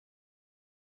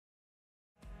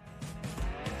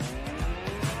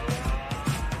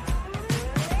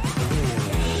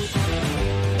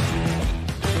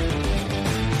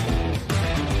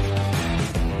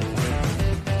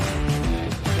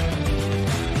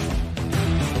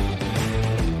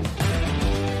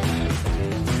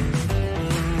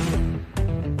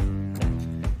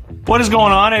What is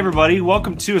going on, everybody?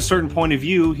 Welcome to A Certain Point of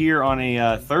View here on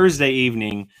a Thursday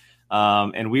evening.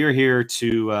 And we are here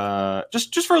to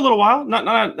just for a little while, not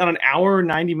an hour,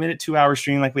 90-minute, 2-hour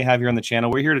stream like we have here on the channel.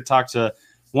 We're here to talk to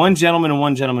one gentleman and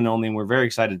one gentleman only, and we're very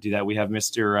excited to do that. We have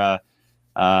Mr.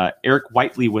 Eric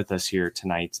Whiteley with us here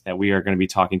tonight that we are going to be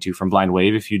talking to from Blind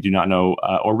Wave, if you do not know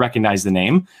or recognize the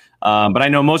name. But I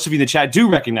know most of you in the chat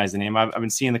do recognize the name. I've been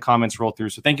seeing the comments roll through,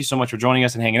 so thank you so much for joining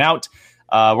us and hanging out.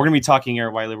 We're going to be talking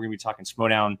Eric Whiteley. We're going to be talking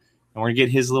Schmodown, and we're going to get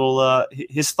his little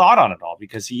his thought on it all,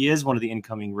 because he is one of the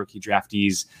incoming rookie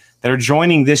draftees that are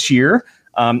joining this year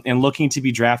and looking to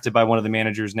be drafted by one of the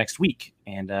managers next week.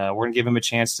 And we're going to give him a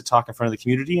chance to talk in front of the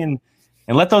community and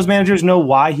let those managers know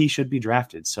why he should be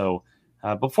drafted. So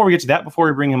before we get to that, before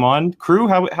we bring him on, crew,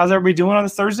 how's everybody doing on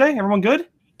this Thursday? Everyone good?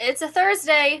 It's a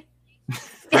Thursday.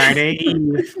 Friday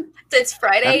Eve. It's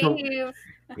Friday Eve.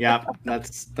 Yeah,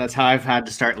 that's how I've had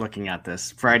to start looking at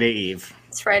this. Friday Eve.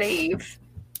 It's Friday Eve.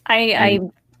 I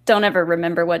don't ever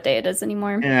remember what day it is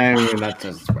anymore. Yeah, I mean, that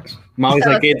doesn't surprise me. Molly's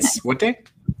like, it's what day?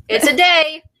 It's a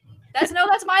day. That's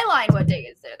my line. What day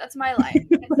is there? That's my line.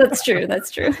 That's true.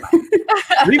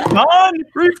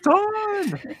 Brief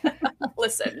time.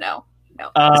 Listen, no.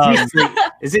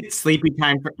 Is it sleepy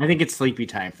time? I think it's sleepy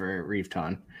time for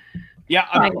Reefton. Yeah,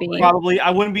 probably. I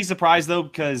wouldn't be surprised though,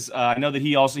 because I know that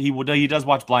he does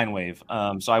watch Blind Wave.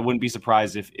 So I wouldn't be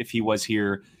surprised if he was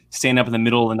here staying up in the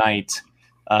middle of the night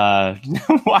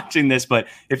watching this. But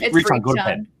if Reefton, go to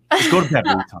bed. Just go to bed,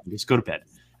 Reefton. Just go to bed.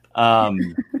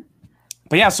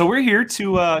 But yeah, so we're here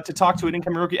to talk to an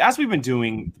incoming rookie, as we've been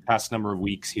doing the past number of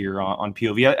weeks here on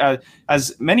POV,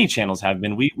 as many channels have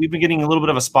been. We've been getting a little bit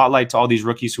of a spotlight to all these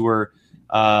rookies who are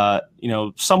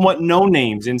somewhat known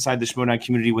names inside the Schmodown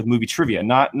community with movie trivia,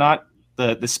 not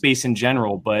the space in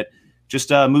general, but just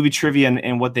movie trivia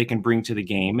and what they can bring to the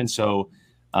game. And so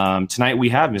tonight we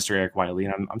have Mr. Eric Whiteley,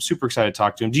 and I'm super excited to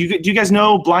talk to him. Do you guys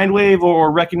know Blind Wave or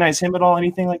recognize him at all?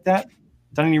 Anything like that?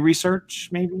 Done any research,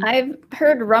 maybe? I've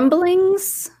heard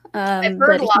rumblings. I've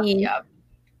heard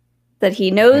that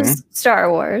he knows Star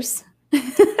Wars.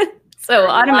 So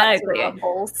automatically,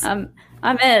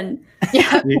 I'm in.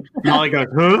 Yeah. Molly goes,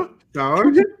 huh? Star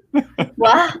Wars?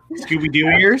 What? Scooby-Doo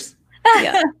ears?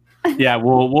 Yeah. Yeah,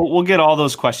 we'll get all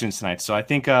those questions tonight. So I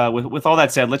think with all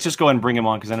that said, let's just go ahead and bring him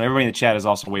on, because I know everybody in the chat is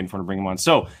also waiting for him to bring him on.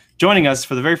 So joining us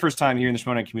for the very first time here in the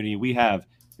Schmodown community, we have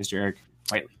Mr. Eric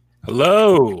Whiteley.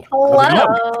 Hello.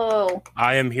 Hello.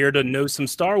 I am here to know some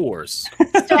Star Wars.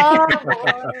 Star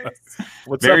Wars.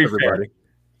 What's Very up, everybody?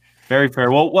 Very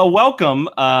fair. Well, welcome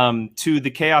to the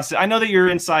chaos. I know that you're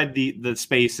inside the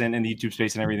space and the YouTube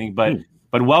space and everything, but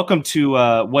welcome to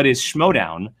what is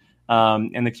Schmodown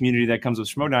and the community that comes with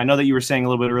Schmodown. I know that you were saying a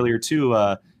little bit earlier too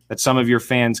that some of your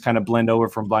fans kind of blend over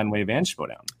from Blind Wave and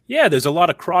Schmodown. Yeah, there's a lot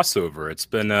of crossover. It's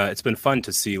been fun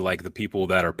to see like the people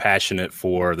that are passionate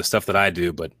for the stuff that I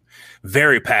do, but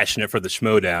very passionate for the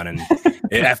Schmodown.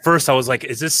 And at first I was like,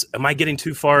 am I getting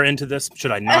too far into this?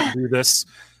 Should I not do this?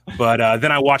 But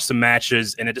then I watched some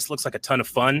matches, and it just looks like a ton of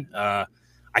fun.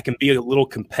 I can be a little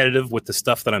competitive with the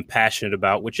stuff that I'm passionate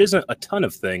about, which isn't a ton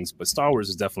of things, but Star Wars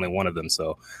is definitely one of them.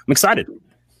 So I'm excited.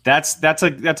 That's a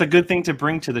good thing to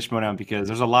bring to the Schmodown, because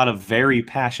there's a lot of very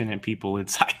passionate people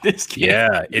inside this game.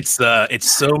 Yeah, it's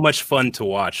so much fun to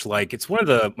watch. Like, it's one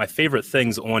of my favorite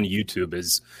things on YouTube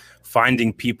is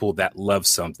finding people that love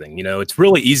something. You know, it's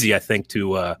really easy, I think,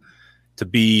 to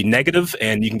be negative,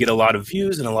 and you can get a lot of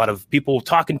views and a lot of people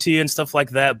talking to you and stuff like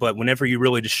that. But whenever you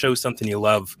really just show something you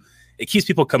love, it keeps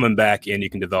people coming back, and you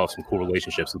can develop some cool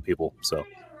relationships with people. So.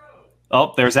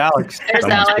 Oh, there's Alex. There's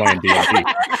Alex. Playing D&D.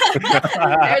 There's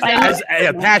Alex.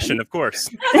 A passion, of course.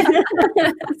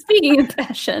 Speaking of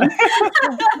passion.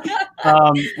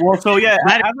 Well, so yeah,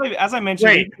 as I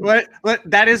mentioned. Wait, what?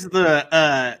 That is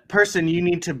the person you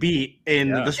need to beat in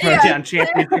the Schmodown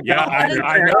Championship. Yeah,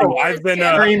 I know. I've been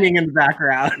screaming in the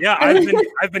background. Yeah,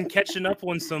 I've been catching up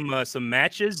on some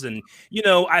matches, and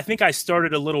I think I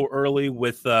started a little early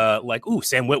with Sam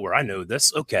Witwer. I know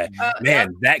this. Okay,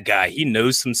 that guy, he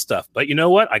knows some stuff. But you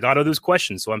know what? I got all those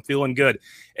questions, so I'm feeling good.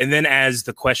 And then as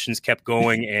the questions kept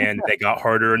going and they got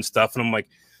harder and stuff, and I'm like,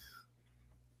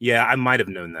 yeah, I might have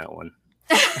known that one.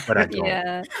 But I don't.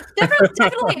 Yeah.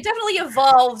 Definitely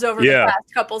evolved over the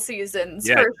past couple seasons,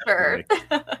 for sure.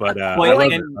 But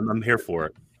I'm here for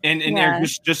it. And Eric,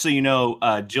 just so you know,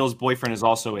 Jill's boyfriend is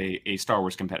also a Star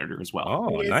Wars competitor as well.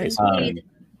 Oh, nice.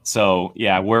 So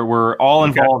yeah, we're all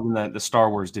involved in the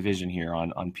Star Wars division here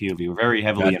on POV. We're very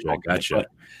heavily involved. Gotcha.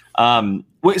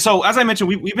 So as I mentioned,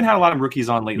 we've been had a lot of rookies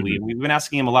on lately. We've been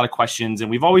asking him a lot of questions,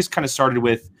 and we've always kind of started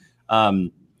with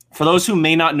for those who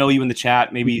may not know you in the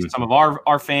chat, maybe some of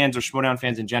our fans or Schmodown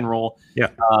fans in general,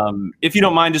 if you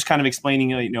don't mind just kind of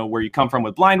explaining, where you come from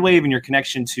with Blind Wave and your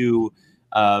connection to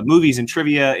movies and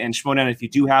trivia and Schmodown, if you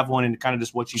do have one, and kind of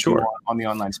just what you do on the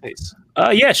online space.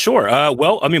 Yeah, sure.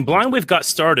 Well, I mean, Blind Wave got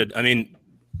started. I mean,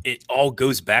 it all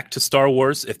goes back to Star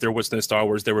Wars. If there was no Star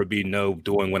Wars, there would be no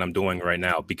doing what I'm doing right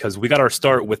now, because we got our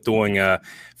start with doing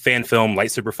fan film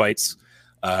lightsaber fights.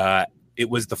 It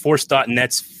was the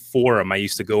Force.net's forum. I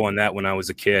used to go on that when I was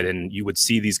a kid, and you would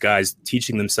see these guys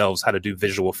teaching themselves how to do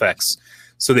visual effects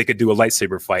so they could do a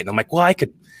lightsaber fight. And I'm like, well, I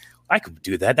could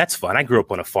do that. That's fun. I grew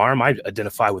up on a farm. I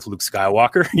identify with Luke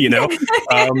Skywalker,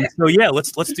 So yeah,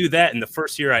 let's do that. And the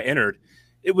first year I entered,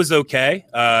 it was okay.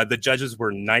 The judges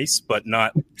were nice, but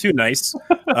not too nice.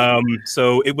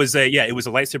 So it was a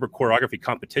lightsaber choreography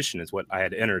competition is what I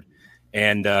had entered.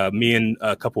 And me and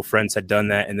a couple friends had done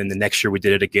that. And then the next year we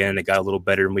did it again. It got a little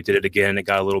better, and we did it again. And it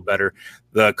got a little better.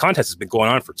 The contest has been going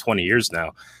on for 20 years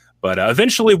now. But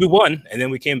eventually we won. And then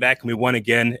we came back and we won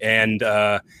again. And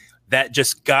that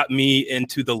just got me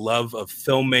into the love of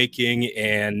filmmaking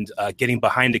and getting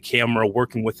behind a camera,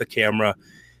 working with the camera.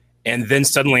 And then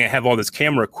suddenly I have all this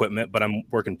camera equipment, but I'm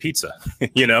working pizza,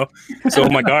 So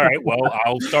I'm like, all right, well,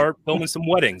 I'll start filming some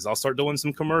weddings. I'll start doing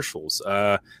some commercials.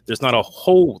 There's not a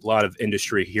whole lot of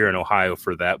industry here in Ohio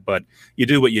for that, but you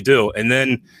do what you do. And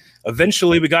then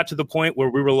eventually we got to the point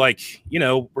where we were like,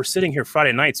 we're sitting here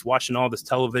Friday nights watching all this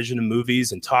television and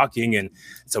movies and talking, and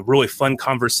it's a really fun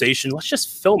conversation. Let's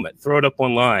just film it, throw it up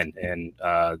online. And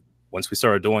once we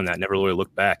started doing that, never really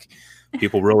looked back.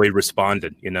 People really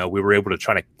responded. We were able to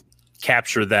try to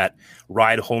capture that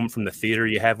ride home from the theater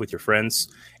you have with your friends,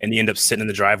 and you end up sitting in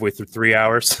the driveway for 3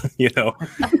 hours,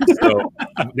 So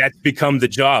that's become the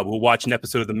job. We'll watch an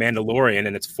episode of The Mandalorian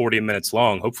and it's 40 minutes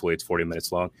long. Hopefully it's 40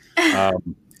 minutes long.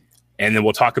 And then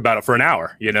we'll talk about it for an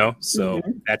hour, So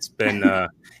that's been,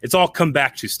 it's all come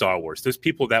back to Star Wars. Those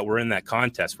people that were in that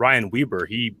contest, Ryan Weber,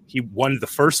 he won the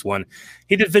first one.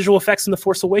 He did visual effects in The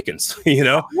Force Awakens,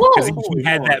 because he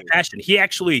had that passion. He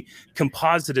actually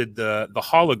composited the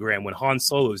hologram when Han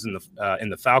Solo is in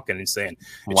the Falcon and saying,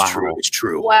 "It's true, it's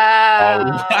true."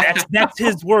 Wow, that's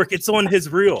his work. It's on his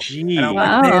reel. And I'm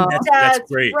like, man, that's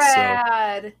great.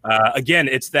 Rad. So again,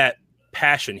 it's that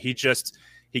passion.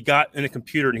 He got in a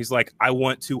computer and he's like, I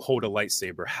want to hold a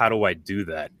lightsaber. How do I do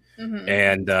that?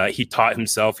 And he taught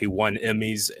himself. He won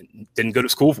Emmys, didn't go to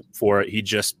school for it. He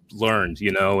just learned,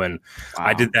 and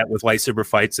I did that with lightsaber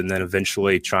fights, and then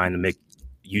eventually trying to make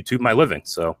YouTube my living.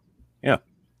 So, yeah.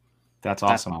 That's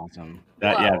awesome.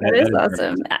 That is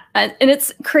awesome. And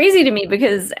it's crazy to me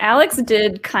because Alex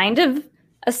did kind of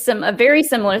a very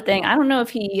similar thing. I don't know if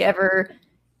he ever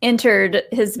entered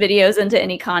his videos into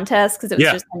any contests because it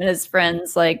was just him and his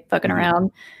friends like fucking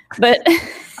around. But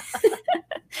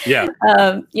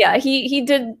he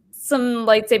did some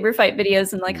lightsaber fight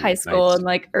videos in like high school and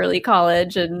like early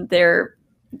college, and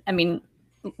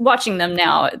watching them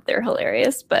now, they're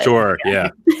hilarious. But sure, yeah.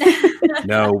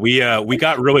 No, we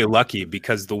got really lucky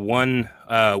because the one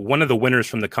of the winners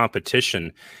from the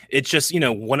competition, it's just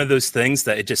one of those things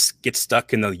that it just gets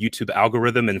stuck in the YouTube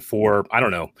algorithm, and for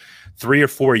 3 or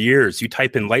 4 years, you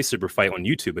type in lightsaber fight on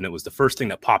YouTube, and it was the first thing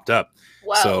that popped up.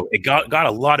 Wow. So it got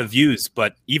a lot of views,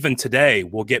 but even today,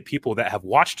 we'll get people that have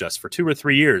watched us for 2 or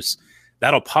 3 years.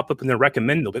 That'll pop up in their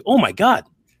recommended. They'll be, oh my God,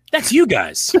 that's you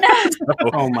guys. So,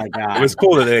 oh my God. It was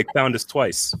cool that they found us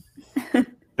twice.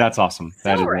 That's awesome.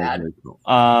 That is really cool.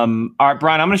 All right,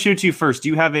 Brian, I'm going to shoot it to you first. Do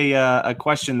you have a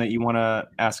question that you want to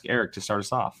ask Eric to start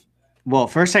us off? Well,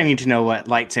 first I need to know what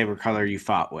lightsaber color you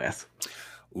fought with.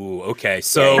 Ooh, okay.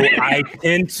 So I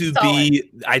tend to be,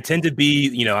 I'm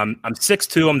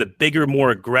 6'2". I'm the bigger,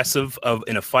 more aggressive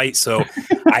in a fight. So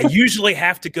I usually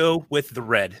have to go with the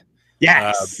red.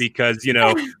 Yes. Because,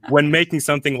 when making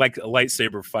something like a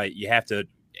lightsaber fight, you have to,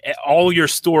 all your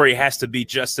story has to be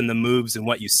just in the moves and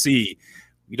what you see.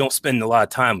 You don't spend a lot of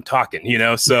time talking,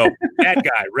 so that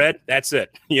guy, red, that's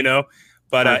it,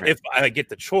 But if I get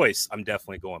the choice, I'm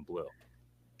definitely going blue.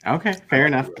 Okay, fair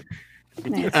enough.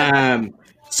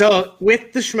 So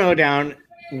with the Schmodown,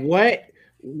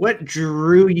 what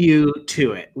drew you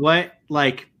to it? What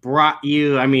brought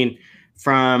you,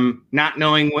 from not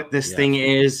knowing what this thing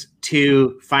is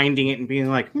to finding it and being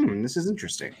like, this is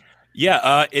interesting?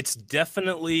 Yeah, it's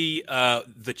definitely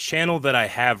the channel that I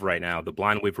have right now, the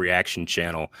Blind Wave Reaction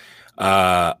channel.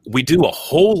 We do a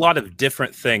whole lot of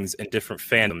different things in different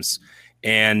fandoms.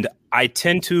 And I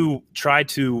tend to try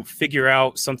to figure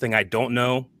out something I don't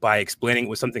know by explaining it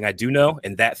with something I do know.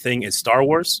 And that thing is Star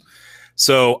Wars.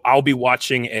 So I'll be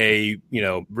watching a,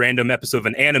 random episode of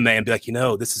an anime and be like,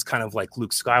 this is kind of like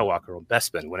Luke Skywalker on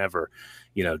Bespin whenever,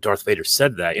 Darth Vader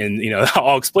said that. And,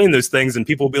 I'll explain those things and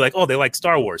people will be like, oh, they like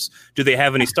Star Wars. Do they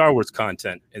have any Star Wars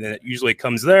content? And then it usually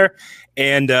comes there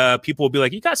and people will be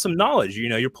like, you got some knowledge,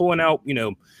 you're pulling out,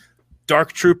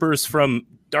 Dark Troopers from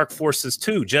Dark Forces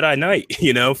 2, Jedi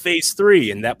Knight, Phase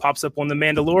 3, and that pops up on The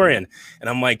Mandalorian. And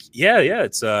I'm like, yeah,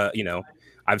 it's,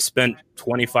 I've spent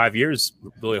 25 years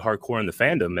really hardcore in the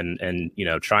fandom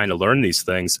and trying to learn these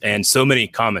things. And so many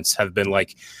comments have been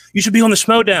like, you should be on the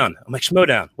Schmodown. I'm like,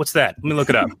 Schmodown, what's that? Let me look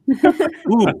it up.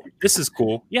 Ooh, this is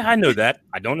cool. Yeah, I know that.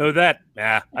 I don't know that.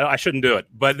 I shouldn't do it.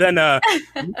 But then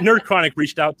Nerd Chronic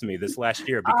reached out to me this last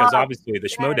year because obviously the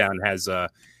Schmodown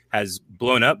has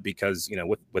blown up because,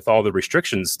 with all the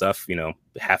restrictions stuff,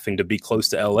 having to be close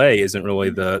to LA isn't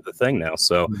really the thing now.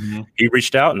 So he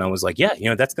reached out and I was like,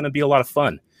 yeah, that's going to be a lot of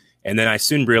fun. And then I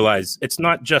soon realized it's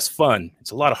not just fun. It's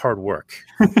a lot of hard work.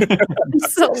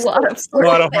 It's a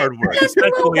lot of hard work,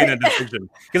 especially in a decision.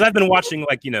 Because I've been watching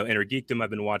Inner Geekdom.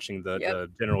 I've been watching the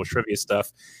general trivia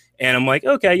stuff. And I'm like,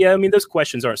 okay, yeah, I mean, those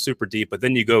questions aren't super deep. But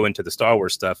then you go into the Star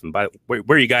Wars stuff and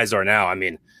where you guys are now, I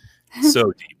mean,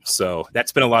 so deep. So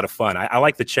that's been a lot of fun. I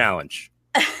like the challenge.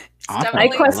 Awesome.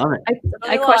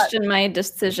 I question my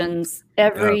decisions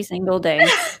every single day.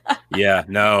 Yeah,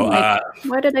 no.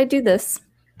 Why did I do this?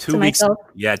 2 weeks.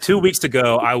 Yeah, 2 weeks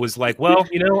ago, I was like, well,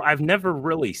 I've never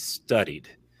really studied.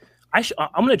 I'm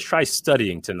going to try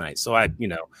studying tonight. So I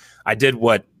did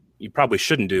what you probably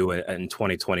shouldn't do in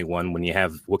 2021 when you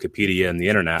have Wikipedia and the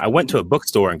internet. I went to a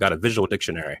bookstore and got a visual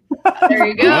dictionary. There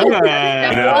you go.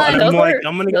 I'm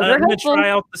going to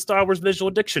try out the Star Wars visual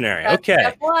dictionary. That's okay.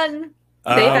 Step one.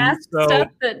 They've asked stuff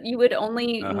that you would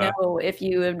only know if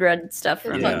you had read stuff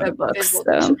from the books.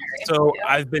 So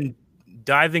I've been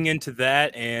diving into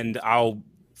that, and I'll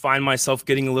find myself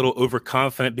getting a little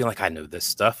overconfident, being like, I know this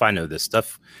stuff.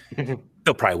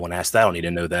 They'll probably won't ask that. I don't need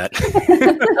to know that.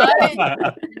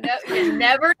 You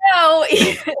never know.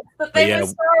 The thing with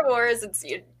Star Wars,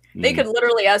 they could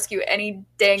literally ask you any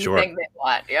dang thing they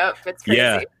want. Yep, it's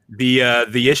crazy. Yeah,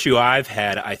 the issue I've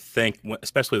had, I think,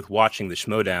 especially with watching the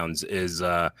Schmodowns, is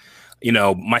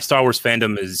my Star Wars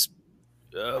fandom is.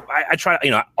 I try,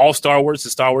 all Star Wars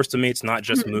is Star Wars to me. It's not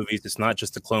just movies. It's not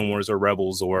just the Clone Wars or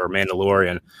Rebels or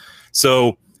Mandalorian.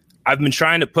 So I've been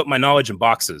trying to put my knowledge in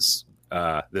boxes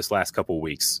this last couple of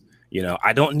weeks.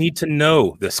 I don't need to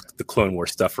know the Clone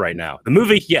Wars stuff right now. The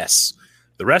movie, yes.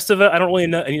 The rest of it, I don't really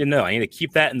know. I need to know. I need to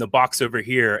keep that in the box over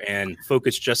here and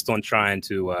focus just on trying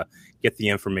to get the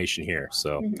information here.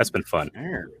 So that's been fun.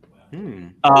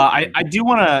 I do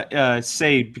want to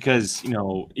say, because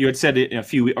you had said it a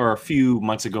few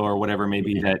months ago or whatever,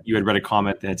 maybe, that you had read a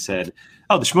comment that said,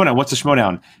 "Oh, the Schmodown. What's the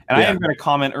Schmodown?" And I had read a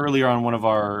comment earlier on one of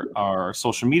our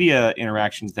social media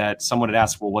interactions that someone had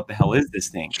asked, "Well, what the hell is this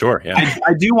thing?" Sure. Yeah.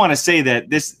 I do want to say that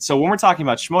this. So when we're talking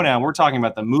about Schmodown, we're talking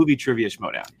about the movie trivia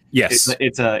Schmodown. Yes.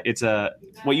 It's a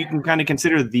what you can kind of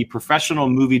consider the professional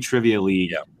movie trivia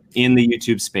league in the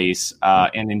YouTube space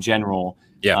and in general.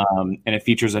 Yeah. And it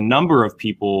features a number of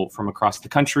people from across the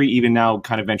country, even now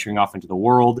kind of venturing off into the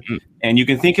world. And you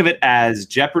can think of it as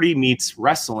Jeopardy meets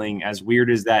wrestling, as weird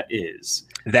as that is.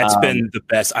 That's been the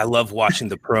best. I love watching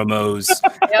the promos.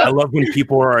 I love when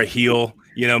people are a heel.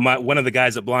 One of the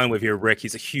guys at Blind with here, Rick,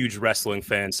 he's a huge wrestling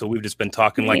fan. So we've just been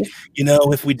talking like,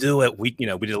 if we do it, we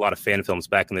did a lot of fan films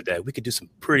back in the day. We could do some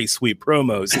pretty sweet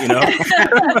promos,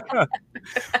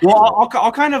 Well,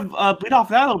 I'll kind of bleed off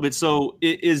that a little bit. So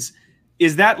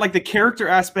is that like the character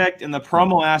aspect and the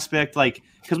promo aspect, like,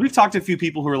 because we've talked to a few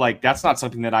people who are like, that's not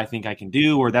something that I think I can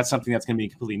do, or that's something that's going to be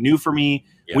completely new for me.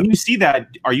 Yeah. When you see that,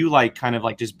 are you like kind of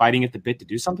like just biting at the bit to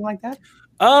do something like that?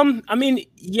 I mean,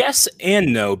 yes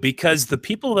and no, because the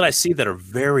people that I see that are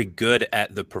very good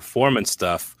at the performance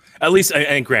stuff, at least,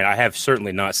 and granted, I have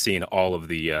certainly not seen all of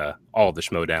the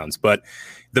Schmodowns, but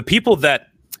the people that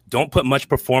don't put much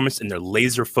performance and they're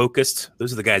laser focused,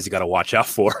 those are the guys you got to watch out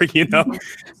for,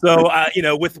 So,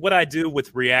 with what I do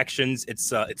with reactions,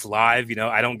 it's live,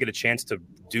 I don't get a chance to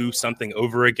do something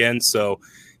over again. So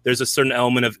there's a certain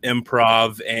element of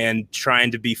improv and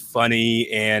trying to be funny.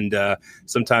 And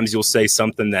sometimes you'll say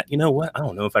something that, I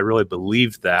don't know if I really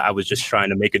believed that. I was just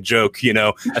trying to make a joke,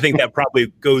 I think that probably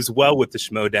goes well with the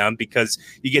Schmodown because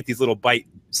you get these little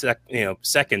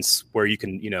seconds where you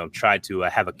can, try to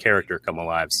have a character come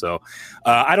alive. So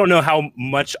I don't know how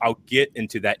much I'll get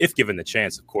into that if given the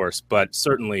chance, of course, but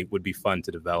certainly would be fun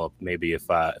to develop maybe if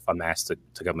I'm asked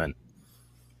to come in.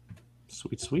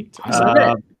 Sweet.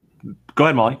 Go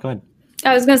ahead, Molly. Go ahead.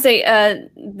 I was going to say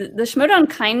the Schmodown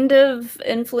kind of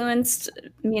influenced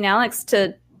me and Alex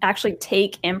to actually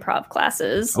take improv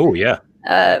classes. Oh, yeah.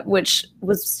 which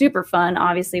was super fun.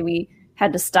 Obviously, we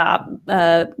had to stop.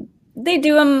 They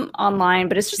do them online,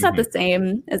 but it's just not the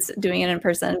same as doing it in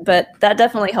person. But that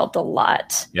definitely helped a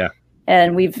lot. Yeah.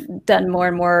 And we've done more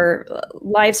and more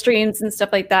live streams and stuff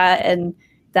like that, and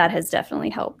that has definitely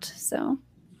helped. So,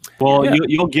 well,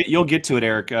 you'll get to it,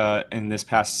 Eric, in this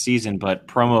past season. But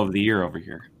promo of the year over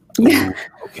here.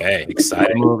 Okay,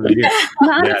 exciting. Promo of the year.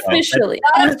 Not officially.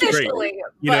 Not officially.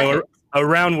 You know,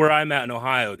 around where I'm at in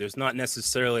Ohio, there's not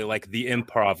necessarily like the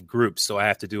improv group, so I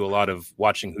have to do a lot of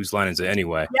watching Whose Line Is It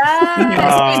Anyway.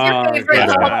 Yes.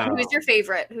 Who's your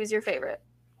favorite? Who's your favorite?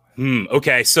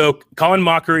 Okay, so Colin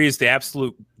Mockery is the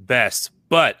absolute best,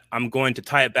 but I'm going to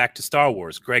tie it back to Star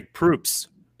Wars. Greg Proops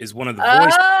is one of the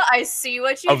voices I see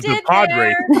what you of did the pod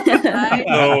there. race.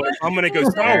 So if I'm going to go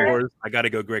Star Wars, I got to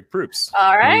go Greg Proops.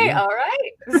 All right.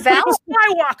 Valid.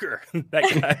 Skywalker. That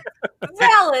guy.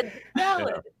 Valid.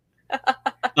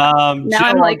 Now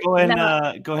I'm like, go ahead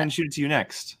and shoot it to you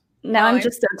next. Now I'm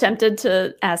just so tempted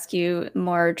to ask you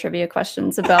more trivia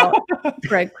questions about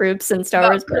Greg Proops and Star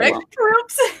Wars. Greg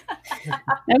Proops. I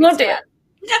won't do it.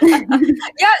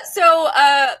 Yeah, so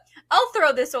I'll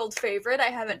throw this old favorite. I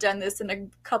haven't done this in a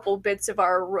couple bits of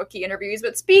our rookie interviews,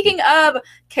 but speaking of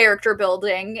character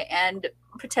building and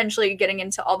potentially getting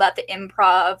into all that, the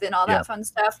improv and all that fun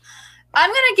stuff, I'm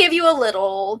going to give you a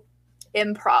little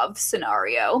improv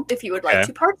scenario if you would like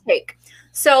to partake.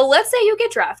 So let's say you get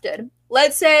drafted.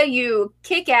 Let's say you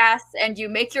kick ass and you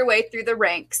make your way through the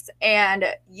ranks and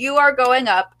you are going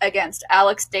up against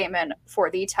Alex Damon for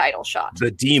the title shot.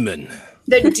 The Demon.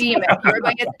 The Demon. You're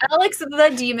going against Alex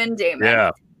the Demon Damon.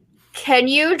 Yeah. Can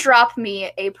you drop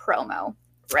me a promo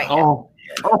right now?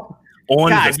 Oh.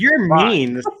 God, you're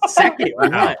mean. The second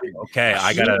one. Okay,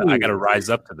 I gotta rise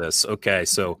up to this. Okay,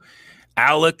 so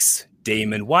Alex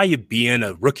Damon, why you being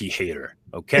a rookie hater?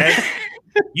 Okay,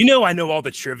 I know all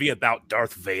the trivia about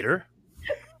Darth Vader.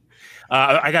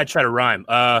 I gotta try to rhyme.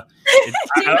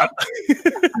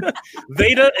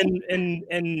 Vader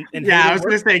and yeah, I was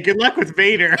gonna say good luck with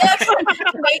Vader.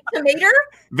 Vader?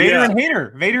 Vader and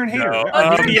hater. Vader and hater.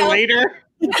 See you later.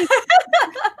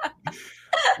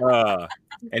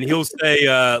 And he'll say,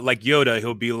 like Yoda,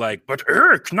 he'll be like, "But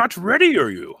Eric, not ready, are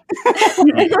you?"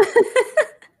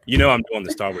 I'm doing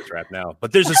the Star Wars rap now.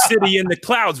 But there's a city in the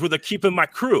clouds where they're keeping my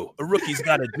crew. A rookie's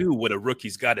got to do what a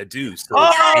rookie's got to do. So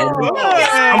I'm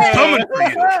coming for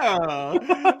you.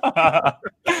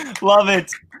 Love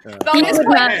it.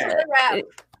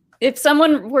 If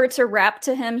someone were to rap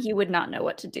to him, he would not know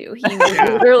what to do. He would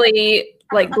literally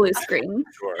like blue screen.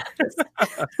 Sure.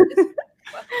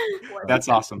 That's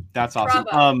awesome.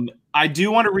 I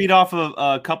do want to read off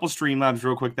a couple Streamlabs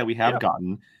real quick that we have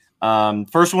gotten.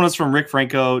 First one is from Rick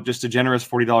Franco, just a generous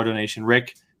 $40 donation.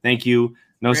 Rick, thank you.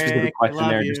 No specific question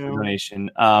there, just a donation.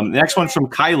 The next one's from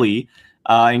Kylie.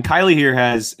 And Kylie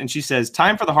here she says,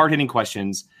 time for the hard-hitting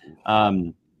questions.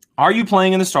 Are you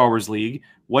playing in the Star Wars League?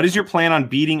 What is your plan on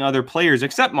beating other players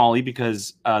except Molly,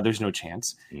 because there's no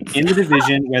chance, in the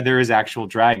division where there is actual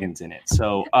dragons in it?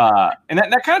 So, and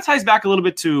that kind of ties back a little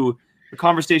bit to the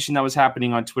conversation that was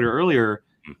happening on Twitter earlier.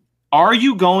 Are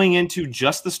you going into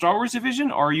just the Star Wars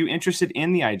division, or are you interested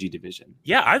in the IG division?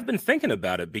 Yeah, I've been thinking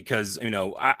about it because,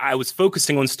 I was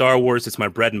focusing on Star Wars. It's my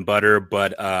bread and butter,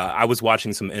 but I was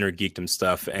watching some Inner Geekdom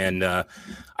stuff, and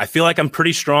I feel like I'm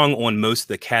pretty strong on most of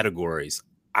the categories.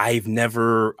 I've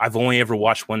only ever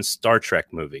watched one Star Trek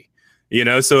movie,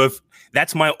 so if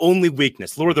that's my only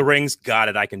weakness, Lord of the Rings, got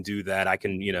it. I can do that. I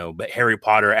can, but Harry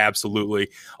Potter, absolutely.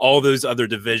 All those other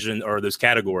division or those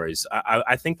categories,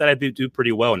 I think that I'd do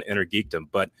pretty well in Inner Geekdom,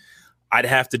 but I'd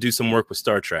have to do some work with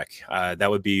Star Trek. That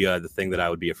would be the thing that I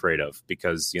would be afraid of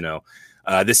because,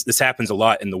 this happens a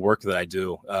lot in the work that I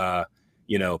do.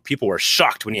 People are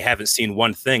shocked when you haven't seen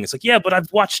one thing. It's like, yeah, but I've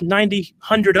watched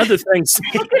 100 other things.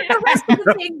 Look at the rest of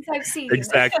the things I've seen.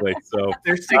 Exactly. So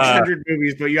there's 600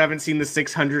 movies, but you haven't seen the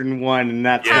 601, and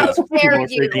that's how dare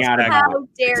you? How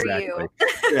dare you?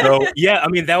 So yeah,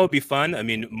 that would be fun.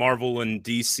 Marvel and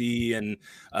DC and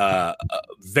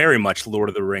very much Lord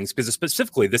of the Rings, because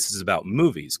specifically this is about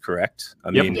movies, correct?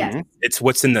 It's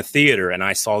what's in the theater, and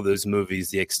I saw those movies,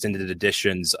 the extended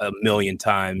editions, a million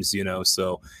times.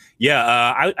 So.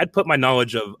 Yeah, I'd put my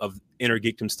knowledge of Inner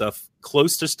Geekdom stuff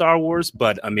close to Star Wars,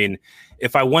 but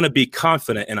if I want to be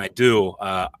confident, and I do,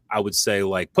 I would say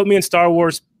put me in Star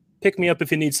Wars, pick me up if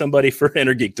you need somebody for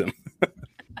Inner Geekdom.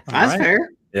 That's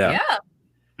fair. Yeah.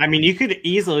 You could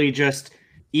easily just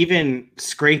even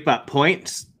scrape up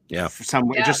points. Yeah. For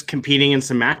just competing in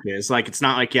some matches. It's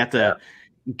not like you have to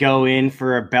go in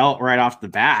for a belt right off the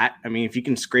bat. If you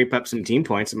can scrape up some team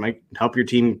points, it might help your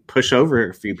team push over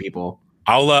a few people.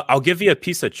 I'll give you a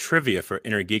piece of trivia for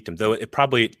Inner Geekdom, though it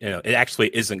probably it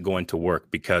actually isn't going to work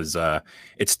because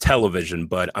it's television.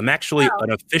 But I'm actually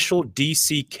an official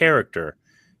DC character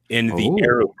in the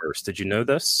Arrowverse. Did you know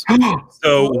this?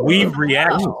 So we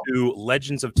react to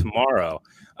Legends of Tomorrow.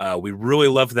 We really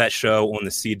love that show on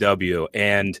the CW,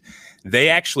 and they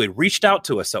actually reached out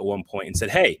to us at one point and said,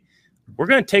 "Hey, we're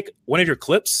going to take one of your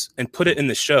clips and put it in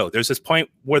the show." There's this point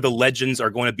where the legends are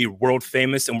going to be world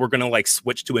famous, and we're going to like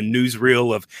switch to a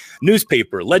newsreel of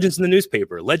newspaper, legends in the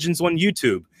newspaper, legends on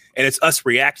YouTube, and it's us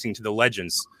reacting to the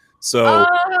legends. So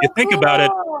you think about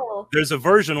it, there's a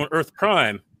version on Earth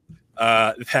Prime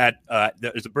that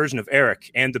there's a version of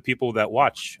Eric and the people that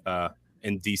watch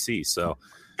in DC. So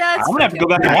I'm gonna have to go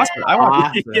back and watch it.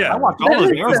 I watched all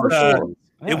those Arrowverse.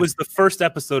 It was the first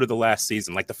episode of the last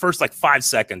season, like the first 5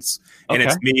 seconds, and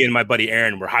it's me and my buddy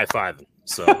Aaron. We're high-fiving.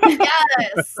 So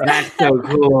yes, that's so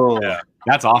cool. Yeah,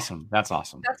 that's awesome. That's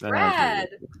rad.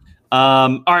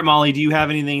 All right, Molly, do you have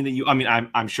anything that you? I mean,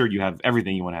 I'm sure you have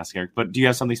everything you want to ask Eric, but do you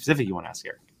have something specific you want to ask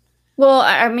Eric? Well,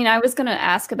 I mean, I was going to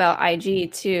ask about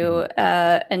IG too,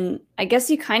 and I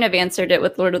guess you kind of answered it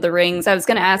with Lord of the Rings. I was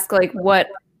going to ask what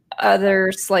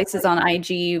other slices on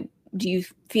IG do you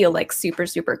feel super,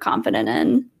 super confident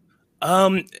in?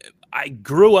 I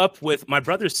grew up with my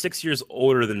brother's 6 years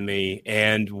older than me,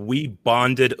 and we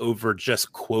bonded over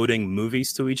just quoting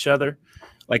movies to each other.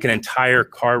 Like an entire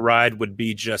car ride would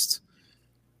be just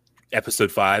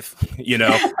episode 5,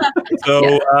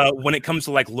 So when it comes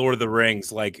to Lord of the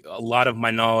Rings, a lot of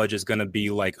my knowledge is going to be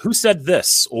who said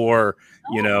this, or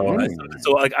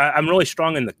so I'm really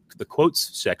strong in the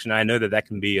quotes section. I know that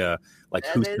can be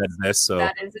who said this. So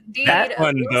that is indeed that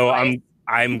one though.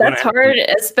 I'm that's hard,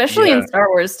 especially in Star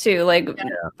Wars too.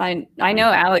 I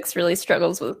know Alex really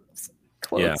struggles with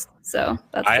quotes. Yeah. So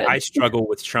that's I struggle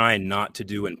with trying not to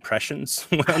do impressions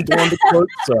when I'm doing the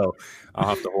quotes, so I'll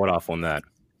have to hold off on that.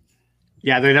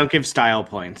 Yeah, they don't give style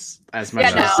points as much.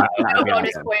 Yeah, no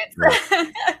bonus points.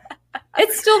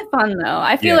 It's still fun though.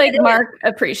 I feel like Mark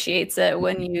appreciates it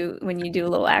when you do a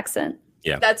little accent.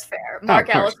 Yeah, that's fair.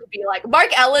 Mark Ellis would be Mark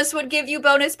Ellis would give you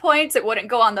bonus points. It wouldn't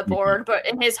go on the board, but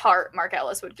in his heart, Mark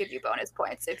Ellis would give you bonus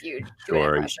points if you do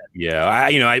an impression. Yeah,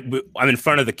 I'm in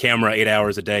front of the camera 8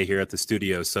 hours a day here at the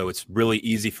studio, so it's really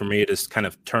easy for me to just kind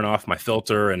of turn off my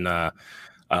filter and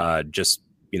just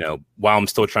while I'm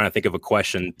still trying to think of a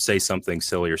question, say something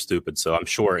silly or stupid. So I'm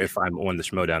sure if I'm on the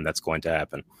Schmodown, that's going to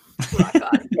happen.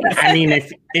 I mean,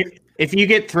 if you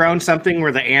get thrown something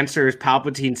where the answer is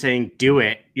Palpatine saying "do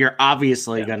it," you're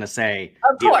obviously going to say,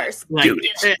 "Of course, do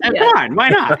it." Come on, why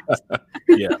not?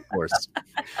 Yeah, of course.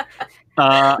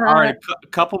 All right, a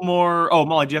couple more. Oh,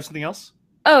 Molly, do you have something else?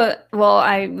 Oh, well,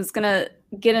 I was gonna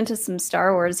get into some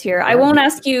Star Wars here. I won't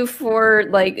ask you for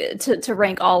to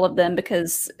rank all of them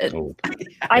because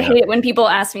I hate it when people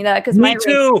ask me that because my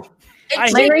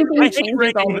ranking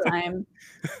changes all the time.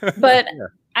 But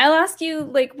I'll ask you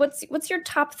what's your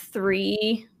top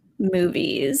 3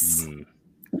 movies?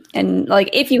 And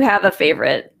if you have a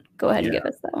favorite, go ahead and give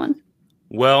us that one.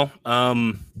 Well,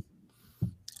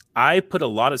 I put a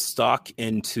lot of stock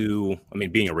into,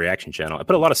 being a reaction channel, I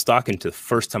put a lot of stock into the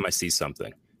first time I see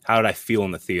something. How did I feel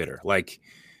in the theater?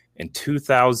 In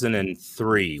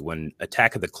 2003, when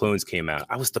Attack of the Clones came out,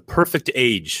 I was the perfect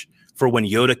age for when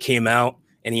Yoda came out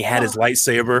and he had his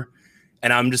lightsaber.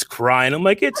 And I'm just crying. I'm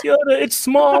like, it's Yoda, it's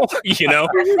small, So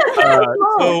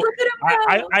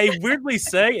I weirdly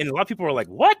say, and a lot of people are like,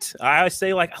 what? I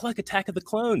say I like Attack of the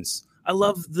Clones. I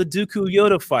love the Dooku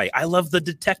Yoda fight. I love the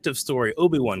detective story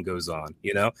Obi-Wan goes on.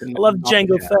 I love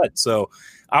Jango Fett. So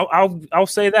I'll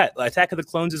say that Attack of the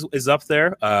Clones is up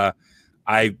there.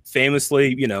 I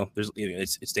famously,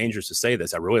 it's dangerous to say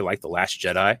this. I really like The Last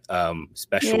Jedi,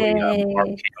 especially Mark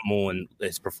Hamill and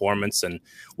his performance and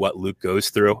what Luke goes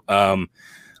through.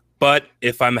 But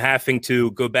if I'm having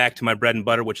to go back to my bread and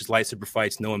butter, which is lightsaber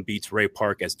fights, no one beats Ray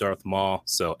Park as Darth Maul.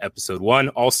 So Episode 1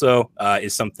 also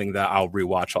is something that I'll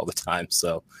rewatch all the time.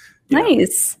 So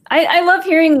nice. I love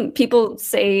hearing people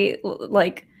say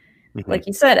like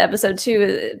you said, Episode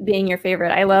 2 being your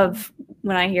favorite. I love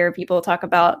when I hear people talk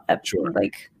about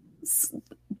the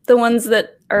ones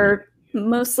that are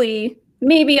mostly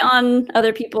maybe on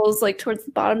other people's towards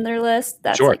the bottom of their list.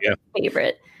 That's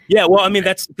favorite. Yeah, well,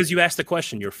 that's because you asked the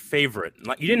question, your favorite.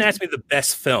 You didn't ask me the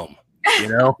best film.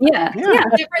 Yeah.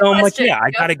 So I'm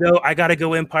I gotta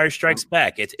go Empire Strikes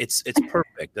Back. It's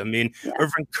perfect. Irvin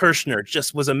Kershner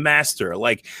just was a master.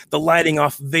 The lighting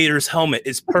off Vader's helmet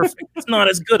is perfect. It's not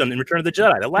as good on Return of the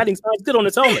Jedi. The lighting's not as good on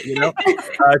his helmet,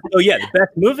 the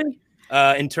best movie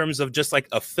in terms of just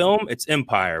a film, it's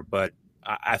Empire. But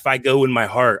if I go in my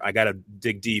heart, I gotta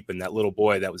dig deep in that little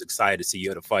boy that was excited to see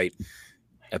Yoda fight.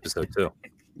 episode 2.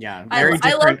 Yeah, very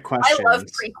different questions. I love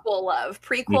prequel love.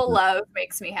 Prequel love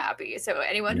makes me happy. So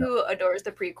anyone who adores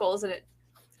the prequels,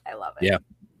 I love it.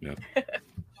 Yeah.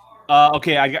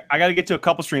 Okay, I got to get to a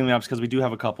couple Streamlabs because we do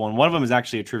have a couple, and one of them is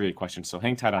actually a trivia question, so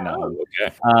hang tight on that one.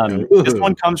 Okay. This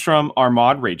one comes from our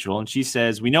mod, Rachel, and she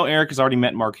says, we know Eric has already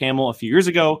met Mark Hamill a few years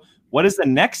ago. What is the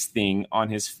next thing on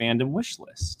his fandom wish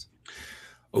list?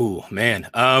 Oh, man.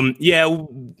 Yeah,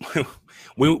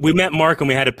 we met Mark and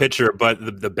we had a picture,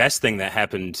 but the best thing that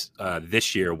happened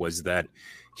this year was that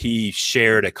he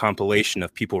shared a compilation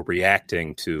of people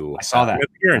reacting to I saw that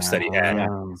appearance that he had.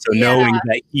 So knowing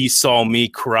that he saw me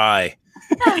cry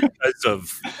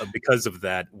because of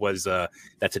that was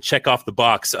that's a check off the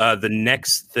box. The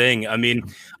next thing, I mean,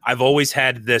 I've always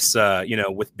had this,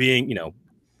 with being,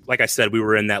 like I said, we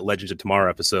were in that Legends of Tomorrow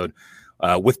episode.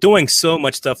 With doing so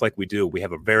much stuff like we do, we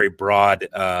have a very broad,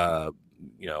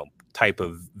 type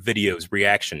of videos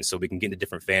reactions, so we can get into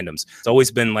different fandoms. It's always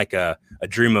been like a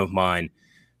dream of mine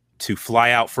to fly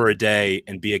out for a day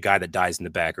and be a guy that dies in the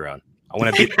background. I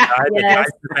want to be the guy that dies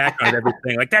in the background of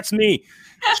everything. Like, that's me.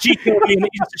 She killed me in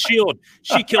Agents of S.H.I.E.L.D.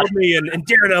 She killed me in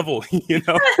Daredevil,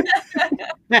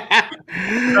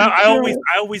 I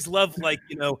always love, like,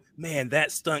 man,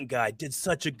 that stunt guy did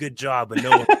such a good job and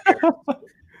no one cared.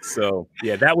 So,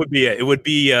 yeah, that would be it. It would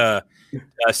be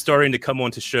starting to come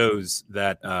onto shows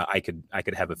that I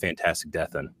could have a fantastic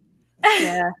death in.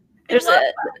 Yeah.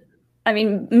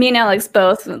 Me and Alex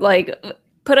both, like,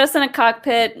 put us in a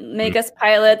cockpit, make us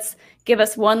pilots, give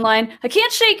us one line, I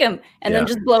can't shake him, and then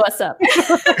just blow us up.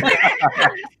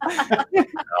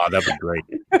 Oh, that'd be great.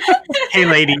 Hey,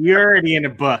 lady, you're already in a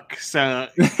book, so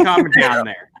calm down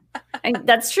there.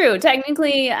 That's true.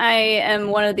 Technically, I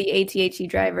am one of the ATHE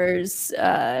drivers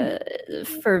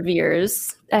for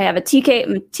Veers. I have a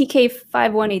TK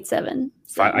 5187.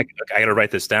 So. I got to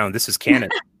write this down. This is canon.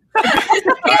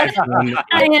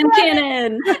 I am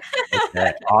canon.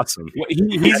 Okay, awesome. Well,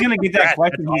 he's going to get that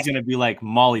question. He's going to be like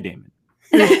Molly Damon.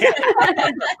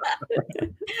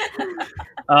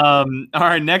 All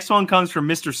right, next one comes from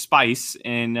Mr. Spice,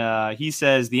 and he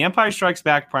says The Empire Strikes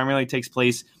Back primarily takes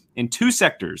place in two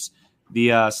sectors: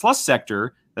 the Sluss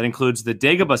sector that includes the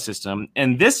Dagobah system,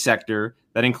 and this sector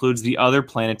that includes the other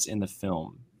planets in the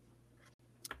film.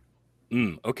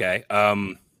 Okay.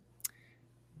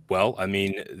 Well, I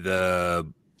mean,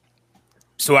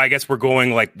 so I guess we're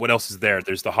going, like, what else is there?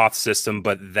 There's the Hoth system,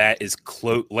 but that is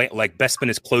close. Like Bespin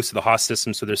is close to the Hoth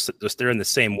system, so they're in the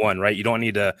same one, right? You don't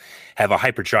need to have a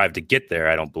hyperdrive to get there,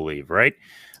 I don't believe, right?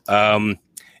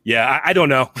 Yeah, I don't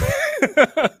know.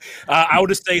 I would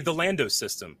just say the Lando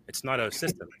system. It's not a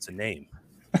system; it's a name.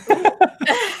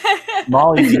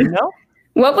 Molly, do you know?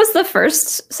 What was the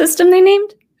first system they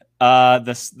named?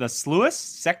 The Sluss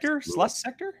sector, Sluss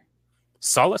sector.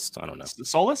 Solist? I don't know.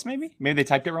 Solus, maybe? Maybe they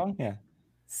typed it wrong. Yeah.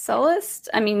 Solist?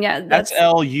 I mean, yeah. That's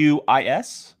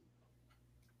LUIS.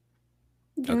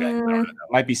 Okay.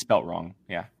 Might be spelt wrong.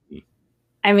 Yeah.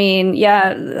 I mean,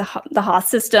 yeah, the Hoth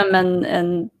system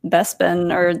and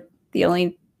Bespin are the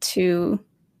only two.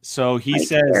 So he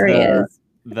says the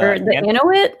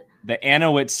Anowit? The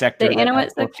Anowit sector. The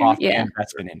Anowit sector? Yeah. And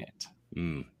Bespin in it.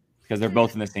 Because they're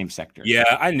both in the same sector.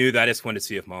 Yeah, I knew that. I just wanted to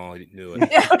see if Molly knew it.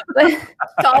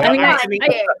 It's all a mind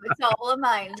game. It's all a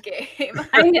mind game.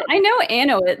 I know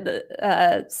Anowit,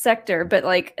 the sector, but,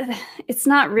 like, it's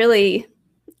not really,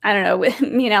 I don't know,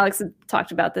 me and Alex have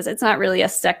talked about this. It's not really a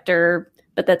sector,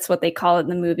 but that's what they call it in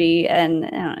the movie. And I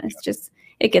don't know, it's just,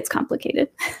 it gets complicated.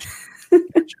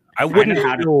 I wouldn't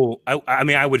feel,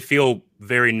 I would feel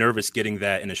very nervous getting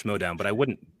that in a Schmodown, but I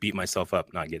wouldn't beat myself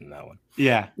up not getting that one.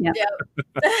 Yeah.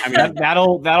 I mean,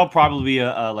 that'll probably be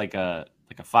a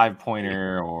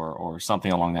 5-pointer or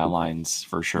something along that lines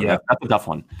for sure. Yeah. That's a tough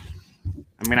one.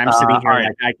 I mean, I'm sitting here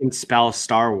like I can spell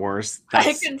Star Wars.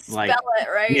 I can spell it,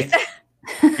 right?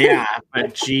 Yeah,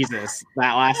 but Jesus,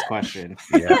 that last question.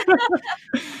 Yeah.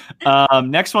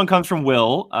 Next one comes from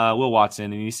Will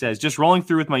Watson, and he says, just rolling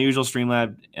through with my usual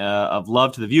Streamlab of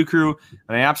love to the View crew,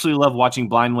 and I absolutely love watching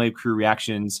Blind Wave crew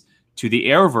reactions to the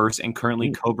Arrowverse and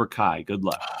currently Cobra Kai. Good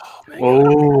luck.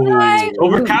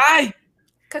 Cobra Kai?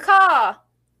 Caca.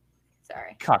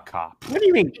 Sorry. Caca. What do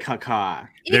you mean, caca?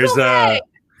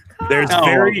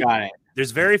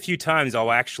 There's very few times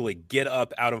I'll actually get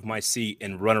up out of my seat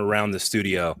and run around the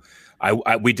studio.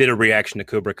 We did a reaction to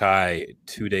Cobra Kai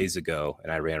 2 days ago,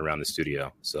 and I ran around the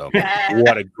studio. So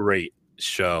what a great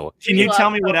show! Can you tell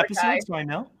me what episode so I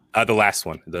know? The last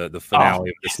one, the finale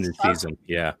of this new season.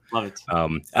 Yeah, love it.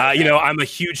 I'm a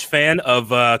huge fan of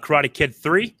Karate Kid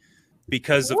 3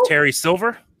 because of Terry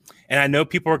Silver, And I know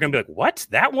people are going to be like, what?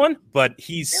 That one? But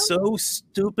he's so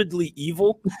stupidly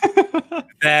evil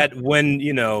that when,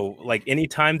 like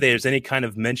anytime there's any kind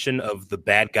of mention of the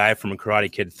bad guy from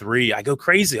Karate Kid 3, I go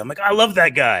crazy. I'm like, I love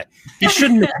that guy. He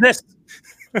shouldn't exist.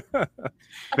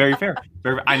 Very fair.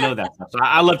 I know that stuff. So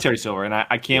I love Terry Silver, and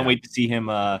I can't wait to see him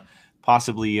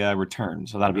possibly return.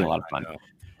 So that'll be a lot of fun.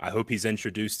 I hope he's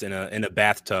introduced in a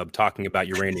bathtub talking about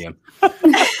uranium. Oh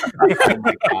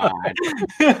my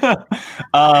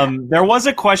God. There was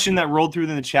a question that rolled through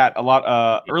in the chat a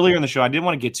lot earlier in the show. I didn't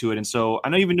want to get to it, and so I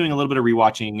know you've been doing a little bit of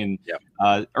rewatching and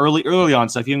early on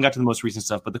stuff. You haven't got to the most recent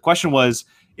stuff, but the question was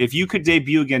if you could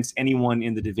debut against anyone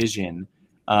in the division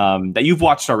that you've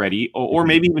watched already, or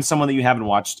maybe even someone that you haven't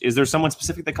watched. Is there someone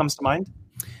specific that comes to mind?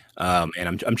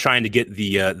 And I'm trying to get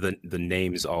the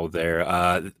names all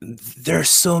there. There's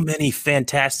so many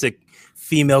fantastic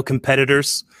female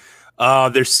competitors.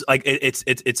 There's like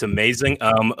it's amazing.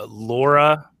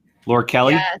 Laura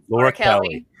Kelly. Yes, Laura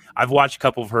Kelly. I've watched a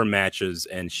couple of her matches,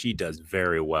 and she does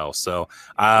very well. So,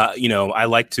 I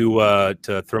like to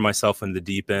throw myself in the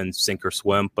deep end, sink or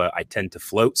swim, but I tend to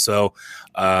float. So,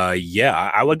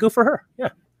 I would go for her. Yeah.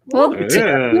 Well,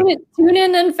 tune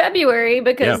in February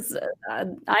because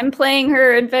I'm playing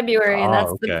her in February, and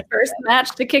that's the first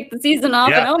match to kick the season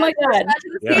off. And oh my God,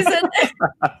 season.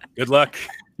 Good luck.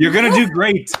 You're gonna do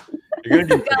great. You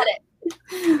got it.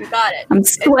 You got it. I'm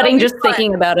sweating just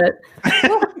thinking about it.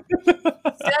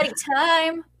 Study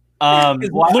time.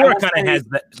 Laura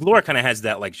kind of has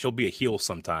that like she'll be a heel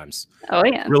sometimes. Oh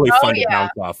yeah, really fun to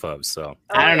bounce off of. So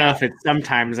I don't know if it's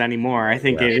sometimes anymore. I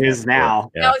think it is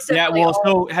now. No, well,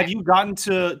 so have you gotten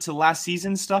to last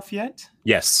season stuff yet?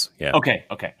 Yes. Yeah. Okay.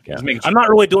 Yeah. I'm not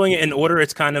really doing it in order.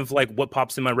 It's kind of like what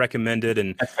pops in my recommended,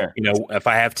 and if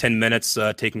I have 10 minutes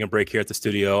taking a break here at the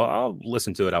studio, I'll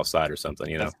listen to it outside or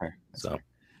something. That's fair. So.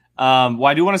 Well,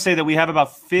 I do want to say that we have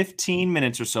about 15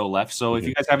 minutes or so left. So if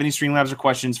you guys have any Streamlabs or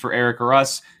questions for Eric or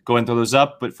us, go ahead and throw those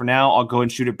up. But for now, I'll go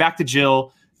and shoot it back to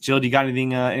Jill. Jill, do you got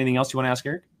anything else you want to ask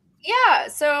Eric? Yeah,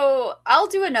 so I'll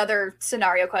do another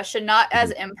scenario question, not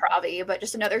as improv-y, but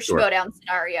just another showdown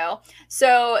scenario.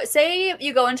 So say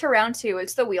you go into round 2,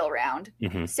 it's the wheel round.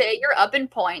 Say you're up in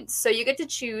points, so you get to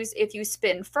choose if you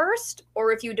spin first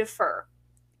or if you defer.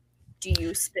 Do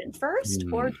you spin first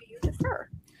or do you defer?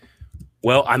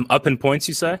 Well, I'm up in points,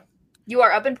 you say? You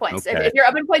are up in points. Okay. If you're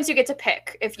up in points, you get to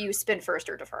pick if you spin first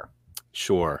or defer.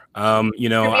 Sure. You can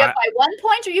be up by 1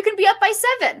 point or you can be up by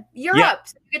 7. You're up.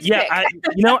 So you get to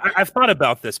pick. I've thought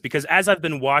about this because as I've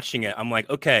been watching it, I'm like,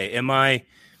 okay,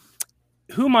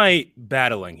 who am I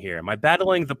battling here? Am I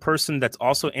battling the person that's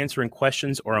also answering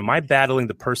questions, or am I battling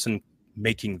the person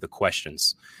making the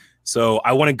questions? So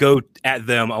I want to go at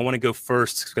them. I want to go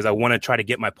first because I want to try to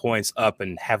get my points up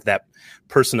and have that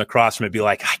person across from me be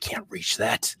like, I can't reach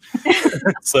that.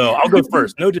 So I'll go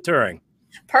first. No deterring.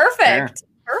 Perfect.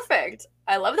 Perfect.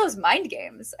 I love those mind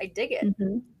games. I dig it.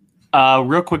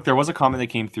 Real quick, there was a comment that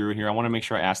came through here. I want to make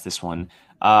sure I ask this one.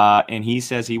 And he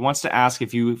says he wants to ask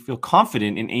if you feel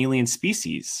confident in alien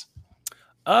species.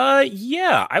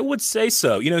 Yeah, I would say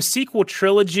so. Sequel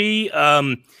trilogy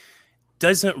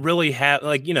doesn't really have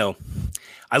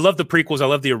I love the prequels. I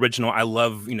love the original. I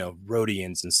love,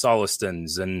 Rhodians and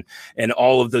Solistans and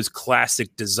all of those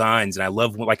classic designs. And I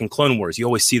love, like in Clone Wars, you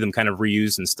always see them kind of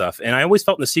reused and stuff. And I always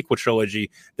felt in the sequel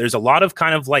trilogy, there's a lot of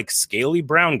kind of like scaly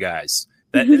brown guys.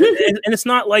 And it's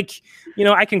not like,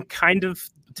 I can kind of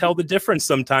tell the difference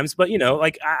sometimes, but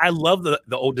I love the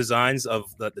old designs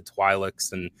of the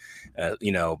Twi'leks and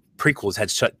prequels had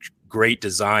such great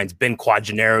designs. Ben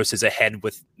Quadraneros is a head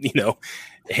with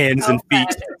hands and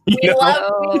feet. We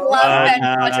love Ben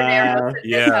Quadraneros.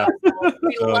 Yeah,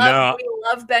 we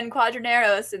love Ben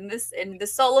Quadraneros in the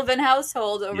Sullivan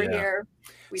household over here.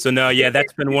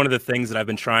 That's been one of the things that I've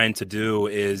been trying to do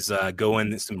is go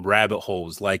in some rabbit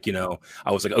holes. Like, I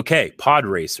was like, okay, pod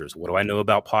racers. What do I know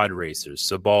about pod racers?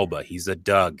 Sebulba, he's a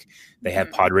Doug. They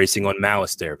have pod racing on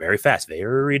Malastare, very fast,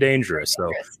 very dangerous.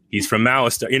 So he's from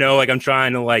Malastare. I'm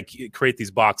trying to create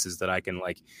these boxes that I can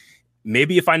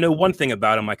maybe if I know one thing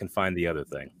about them, I can find the other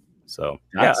thing. So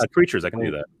creatures, I can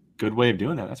do that. Good way of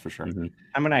doing that. That's for sure.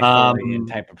 I'm an Ithorian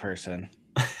type of person.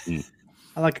 I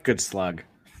like a good slug.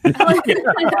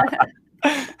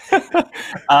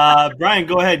 Brian,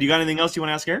 go ahead. You got anything else you want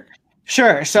to ask Eric?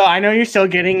 Sure. So I know you're still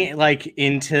getting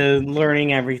into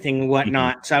learning everything,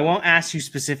 whatnot. So I won't ask you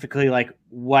specifically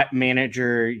what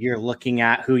manager you're looking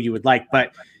at, who you would like,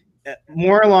 but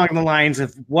more along the lines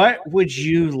of what would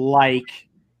you like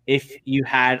if you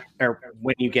had, or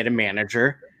when you get a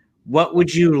manager, what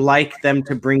would you like them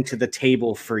to bring to the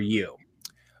table for you?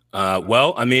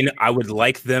 Well, I mean, I would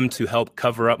like them to help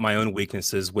cover up my own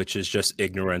weaknesses, which is just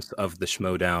ignorance of the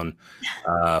Schmodown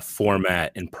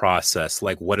format and process.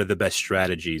 Like, what are the best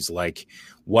strategies? Like,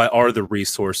 what are the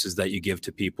resources that you give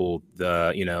to people,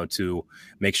 to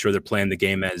make sure they're playing the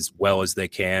game as well as they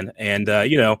can? And,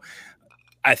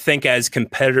 I think as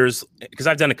competitors, because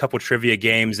I've done a couple trivia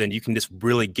games, and you can just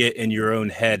really get in your own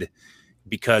head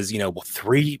because,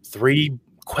 three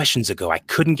questions ago, I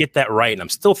couldn't get that right, and I'm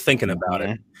still thinking about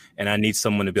it. And I need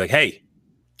someone to be like, hey,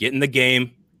 get in the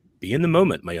game, be in the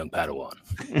moment, my young Padawan.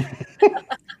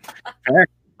 Fair.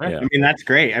 Yeah. I mean, that's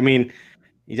great. I mean,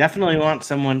 you definitely want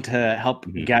someone to help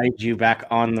guide you back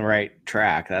on the right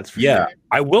track. That's for sure.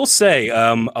 I will say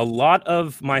a lot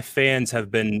of my fans have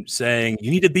been saying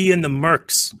you need to be in the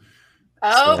Mercs.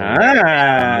 Oh,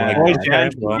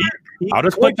 I'll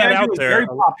just put that out there. Very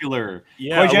popular.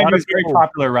 Yeah, is very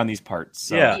popular around these parts.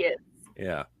 So.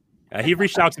 Yeah. He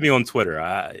reached out to me on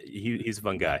Twitter. He's a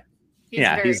fun guy.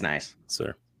 He's nice,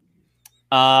 sir.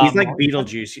 He's like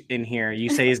Beetlejuice in here. You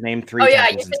say his name 3 times. Oh yeah,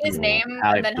 you say his name,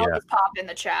 and then he'll just pop in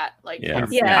the chat. Like,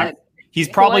 he's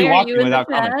probably walking without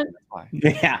commenting.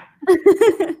 Yeah.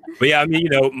 But yeah, I mean,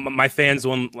 my fans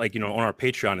on on our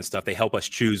Patreon and stuff, they help us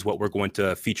choose what we're going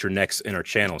to feature next in our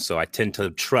channel. So I tend to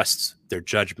trust their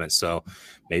judgment. So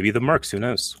maybe the Mercs, who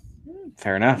knows?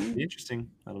 Fair enough. That'll be interesting.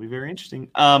 That'll be very interesting.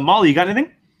 Molly, you got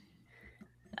anything?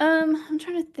 I'm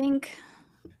trying to think.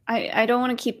 I don't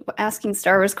want to keep asking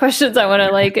Star Wars questions. I want to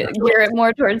gear it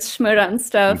more towards Schmodown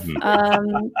stuff.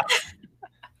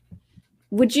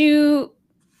 Would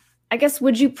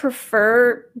you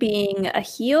prefer being a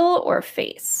heel or a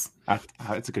face?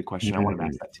 That's a good question. I want to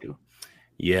ask that too.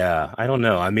 Yeah, I don't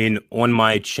know. I mean, on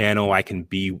my channel, I can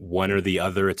be one or the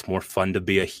other. It's more fun to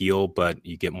be a heel, but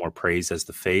you get more praise as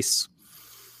the face.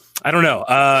 I don't know.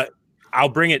 I'll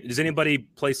bring it. Does anybody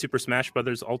play Super Smash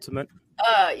Brothers Ultimate?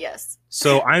 Yes.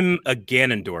 So I'm a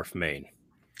Ganondorf main.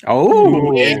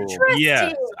 Oh, interesting.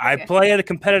 Yeah, I play at a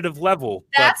competitive level.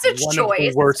 That's but a one choice.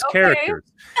 Of the worst characters.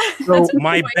 So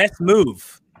my best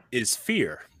move is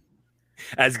fear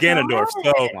as Ganondorf.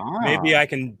 So maybe I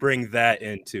can bring that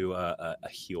into a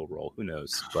heel role. Who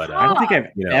knows? But I don't think I've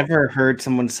ever heard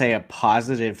someone say a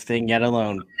positive thing, yet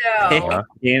alone pick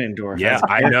Ganondorf. Yeah,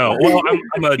 I know. Well,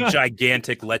 I'm a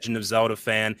gigantic Legend of Zelda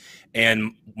fan,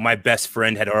 and my best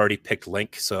friend had already picked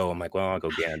Link, so I'm like, well, I'll go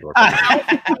Ganondorf.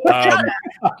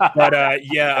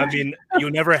 Yeah, I mean,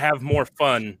 you'll never have more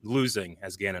fun losing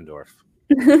as Ganondorf.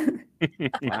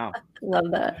 Wow,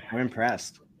 love that. I'm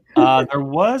impressed. There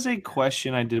was a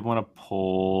question I did want to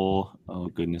pull. Oh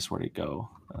goodness, where'd it go?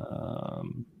 I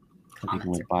think it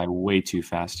went by way too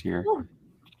fast here.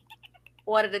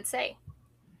 What did it say?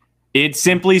 It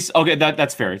simply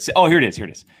that's fair. Here it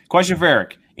is. Question for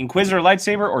Eric: Inquisitor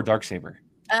lightsaber or darksaber?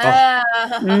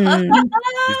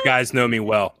 These guys know me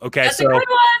well. Okay, that's a good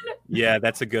one. Yeah,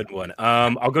 that's a good one.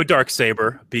 I'll go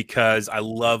Darksaber because I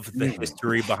love the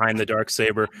history behind the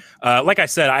Darksaber. Like I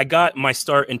said, I got my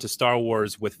start into Star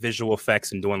Wars with visual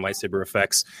effects and doing lightsaber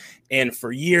effects. And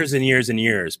for years and years and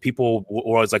years, people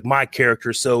were always like, my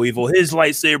character's so evil. His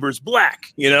lightsaber's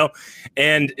black,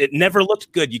 and it never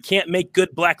looked good. You can't make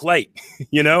good black light,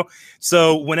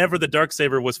 So whenever the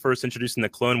Darksaber was first introduced in the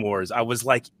Clone Wars, I was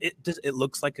like, it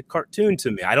looks like a cartoon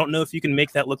to me. I don't know if you can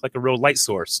make that look like a real light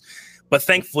source. But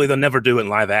thankfully, they'll never do it in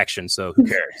live action, so who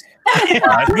cares?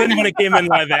 Then when it came in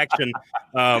live action,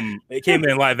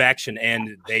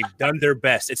 and they've done their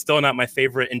best. It's still not my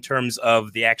favorite in terms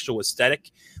of the actual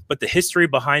aesthetic, but the history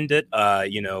behind it,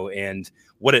 and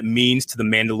what it means to the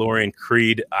Mandalorian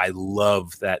creed, I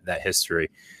love that history.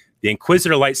 The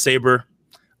Inquisitor lightsaber,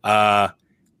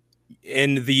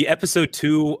 in the Episode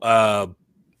 2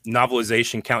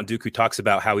 novelization, Count Dooku talks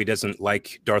about how he doesn't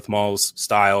like Darth Maul's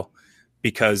style,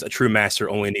 because a true master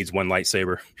only needs one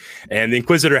lightsaber. And the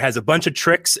Inquisitor has a bunch of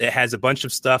tricks. It has a bunch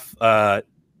of stuff to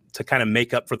kind of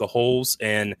make up for the holes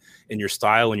in your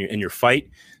style and in your fight.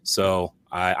 So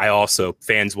I also,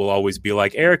 fans will always be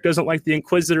like, Eric doesn't like the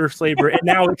Inquisitor saber, and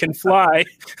now it can fly.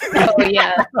 Oh,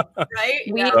 yeah.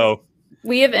 Right?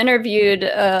 We have interviewed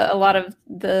a lot of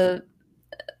the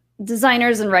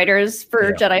designers and writers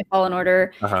for Jedi Fallen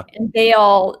Order, and they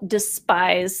all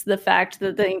despise the fact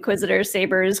that the Inquisitor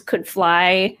sabers could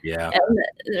fly. Yeah, and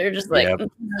they're just like,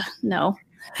 no.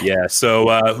 Yeah,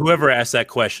 so whoever asked that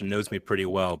question knows me pretty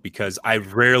well, because I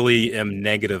rarely am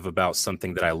negative about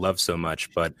something that I love so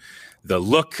much, but the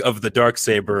look of the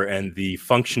Darksaber and the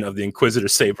function of the Inquisitor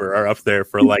saber are up there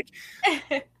for like,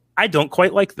 I don't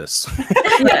quite like this.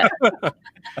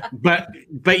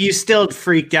 but you still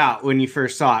freaked out when you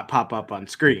first saw it pop up on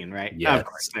screen, right? Yes, Of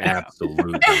course,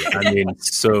 absolutely. I mean,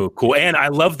 so cool. And I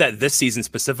love that this season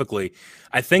specifically,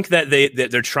 I think that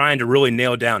they're trying to really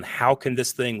nail down how can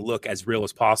this thing look as real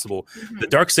as possible. The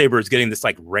Darksaber is getting this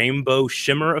like rainbow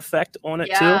shimmer effect on it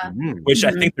too, which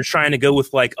I think they're trying to go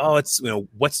with like, oh, it's, you know,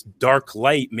 what's dark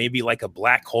light? Maybe like a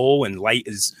black hole and light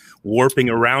is warping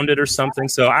around it or something.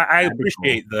 So I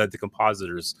appreciate the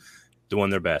compositors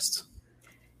doing their best.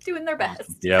 Doing their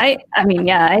best. Yeah. I mean,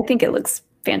 yeah, I think it looks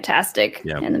fantastic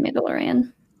in The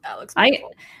Mandalorian. That looks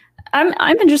beautiful.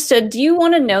 I'm interested. Do you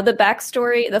want to know the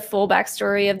backstory, the full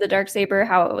backstory of the Darksaber,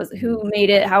 how it was, who made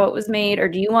it, how it was made, or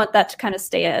do you want that to kind of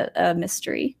stay a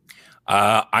mystery?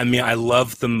 I mean, I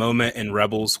love the moment in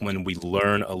Rebels when we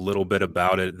learn a little bit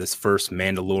about it, this first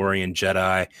Mandalorian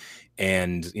Jedi.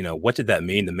 And, you know, what did that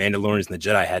mean? The Mandalorians and the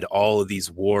Jedi had all of these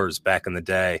wars back in the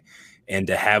day. And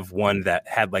to have one that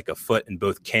had like a foot in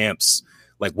both camps,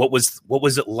 like what was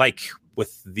it like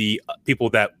with the people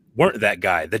that weren't that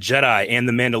guy, the Jedi and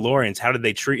the Mandalorians? How did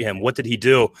they treat him? What did he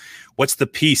do? What's the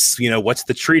peace? You know, what's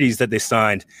the treaties that they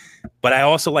signed? But I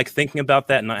also like thinking about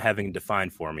that and not having it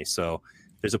defined for me. So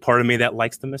there's a part of me that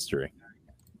likes the mystery.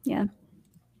 Yeah,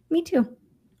 me too.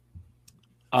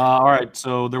 All right,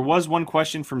 so there was one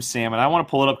question from Sam, and I want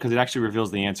to pull it up because it actually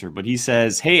reveals the answer. But he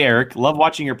says, "Hey Eric, love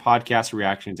watching your podcast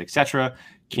reactions, etc.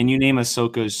 Can you name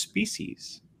Ahsoka's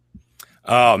species?"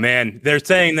 Oh man, they're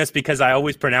saying this because I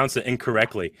always pronounce it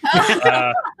incorrectly.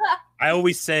 I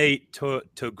always say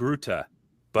Togruta,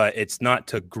 but it's not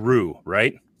Togru,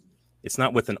 right? It's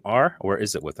not with an R, or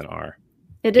is it with an R?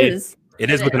 It is. It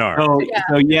is with an R. So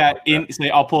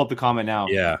I'll pull up the comment now.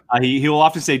 Yeah. He will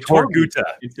often say Torguta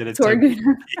instead of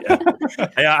Torguta.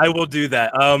 Yeah, I will do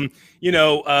that. You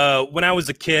know, when I was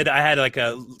a kid, I had like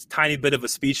a tiny bit of a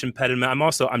speech impediment.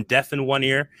 I'm deaf in one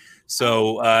ear.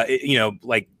 So, you know,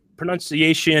 like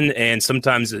pronunciation and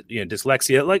sometimes, you know,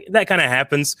 dyslexia, like that kind of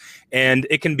happens. And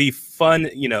it can be fun,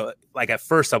 you know, like at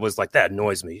first I was like, that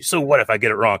annoys me. So what if I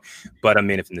get it wrong? But I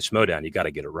mean, if in the Schmodown, you got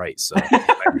to get it right. So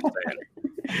I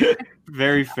understand.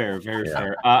 Very fair, very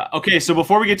fair. Okay, so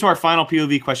before we get to our final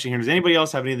POV question here, does anybody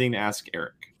else have anything to ask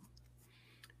Eric?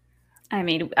 I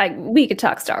mean, we could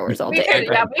talk Star Wars all day.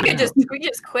 We could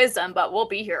just quiz them, but we'll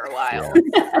be here a while.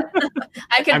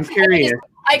 I'm curious.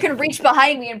 I can reach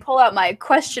behind me and pull out my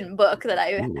question book that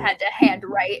I had to hand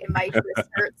write in my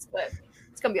research, but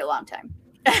it's gonna be a long time.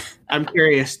 I'm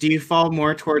curious. Do you fall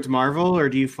more towards Marvel or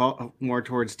do you fall more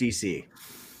towards DC?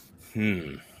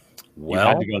 Well, you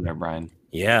had to go there, Brian.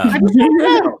 Yeah.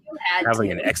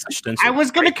 Having an existential. I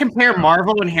was going to compare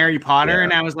Marvel and Harry Potter,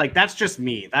 and I was like, that's just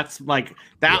me. That's like,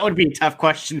 that would be a tough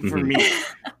question for me.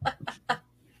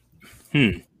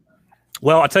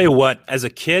 Well, I'll tell you what, as a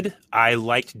kid, I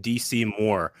liked DC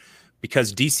more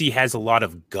because DC has a lot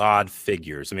of God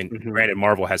figures. I mean, granted,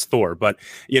 Marvel has Thor, but,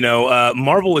 you know,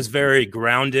 Marvel is very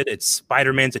grounded. It's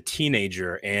Spider-Man's a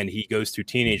teenager, and he goes through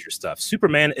teenager stuff.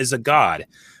 Superman is a god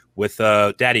with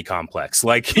a daddy complex,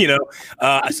 like, you know.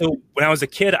 So when I was a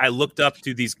kid, I looked up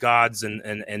to these gods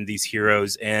and these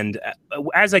heroes. And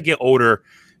as I get older,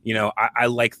 you know, I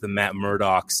like the Matt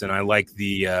Murdochs and I like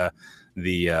the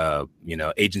you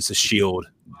know, Agents of S.H.I.E.L.D.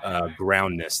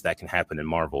 Groundness that can happen in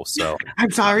Marvel. So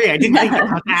I'm sorry, I didn't think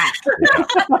about that.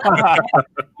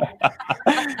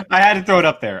 I had to throw it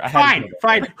up there.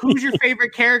 Fine. Who's your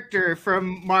favorite character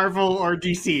from Marvel or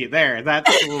DC? There, that's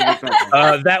a little bit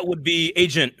better. That would be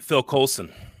Agent Phil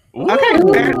Coulson. Okay,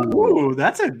 ooh,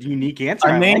 that's a unique answer.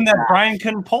 A name that Brian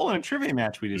couldn't pull in a trivia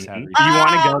match we just had. Do you want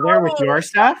to go there with your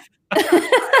stuff?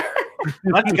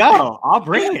 Let's go. I'll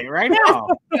bring it right now.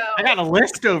 I got a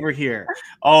list over here.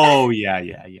 Oh, yeah.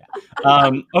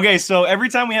 Okay, so every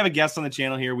time we have a guest on the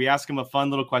channel here, we ask them a fun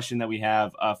little question that we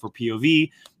have for POV,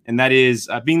 and that is,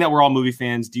 being that we're all movie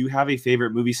fans, do you have a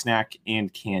favorite movie snack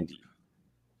and candy?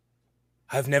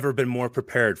 I've never been more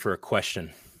prepared for a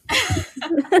question.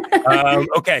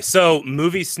 Okay, so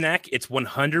movie snack, it's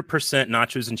 100%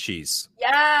 nachos and cheese.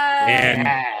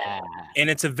 Yeah. And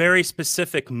it's a very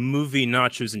specific movie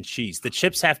nachos and cheese. The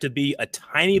chips have to be a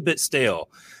tiny bit stale.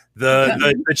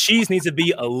 The cheese needs to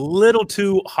be a little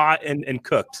too hot and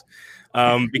cooked.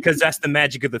 Because that's the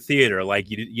magic of the theater. Like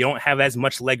you don't have as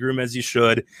much leg room as you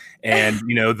should. And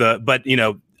you know, but you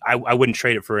know, I wouldn't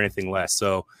trade it for anything less.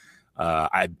 So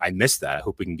I miss that. I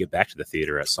hope we can get back to the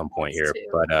theater at some point here.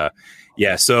 But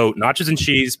yeah, so nachos and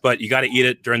cheese, but you got to eat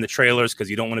it during the trailers because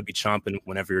you don't want to be chomping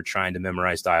whenever you're trying to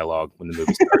memorize dialogue when the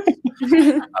movie starts.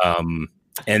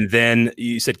 And then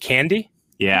you said candy?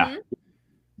 Yeah.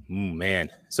 Ooh, man,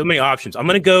 so many options. I'm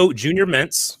going to go Junior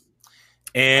Mints.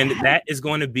 And that is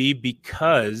going to be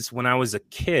because when I was a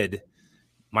kid,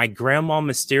 my grandma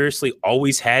mysteriously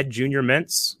always had Junior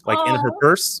Mints like in her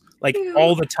purse, like cute.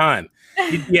 all the time.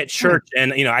 You'd be at church,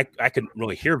 and I couldn't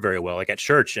really hear very well, like at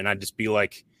church, and I'd just be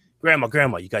like,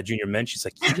 Grandma, you got Junior Mints? She's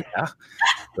like, yeah.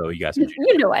 So you got some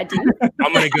Junior You know I do.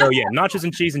 I'm gonna go, nachos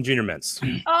and cheese and Junior Mints. Oh,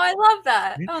 I love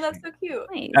that. Oh, that's so cute.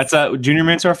 Nice. That's Junior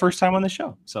Mints our first time on the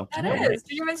show. So That is.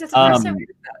 Junior Mints is the first time we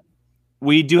did that.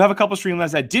 we do have a couple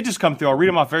Streamlabs that did just come through. I'll read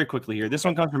them off very quickly here. This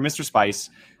one comes from Mr. Spice,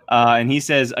 and he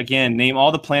says, again, name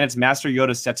all the planets Master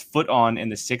Yoda sets foot on in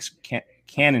the 6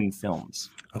 canon films.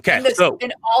 Okay,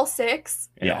 In all 6?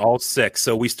 Yeah, all 6.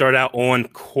 So we start out on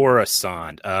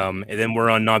Coruscant, and then we're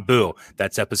on Naboo.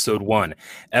 That's episode 1.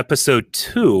 Episode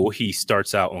 2, he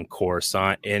starts out on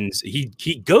Coruscant, and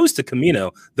he goes to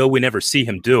Kamino, though we never see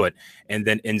him do it, and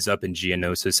then ends up in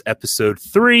Geonosis. Episode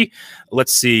 3,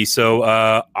 let's see. So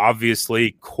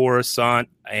obviously Coruscant,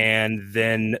 and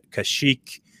then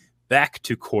Kashyyyk, back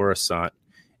to Coruscant,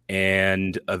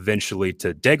 and eventually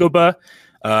to Dagobah.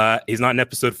 He's not in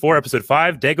episode 4. Episode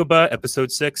 5, Dagobah.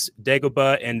 Episode 6,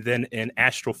 Dagobah. And then in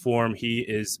astral form, he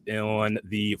is on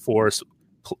the forest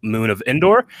moon of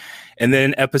Endor. And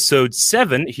then episode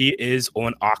 7, he is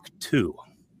on Octu.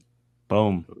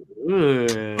 Boom.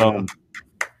 Boom.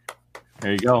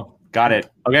 There you go. Got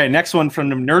it. Okay, next one from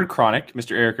the Nerd Chronic,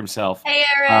 Mr. Eric himself. Hey,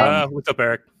 Eric. What's up,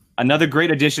 Eric? Another great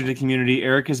addition to the community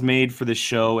Eric has made for the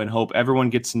show, and hope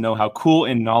everyone gets to know how cool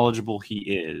and knowledgeable he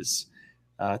is.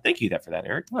 Thank you for that,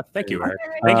 Eric. Oh, thank you, Eric.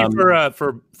 Thank you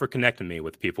for connecting me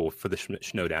with people for the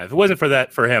Snowdown. If it wasn't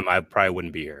for him, I probably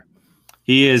wouldn't be here.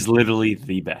 He is literally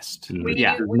the best. We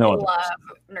no love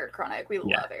Nerd Chronic. We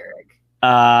love Eric.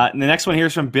 And the next one here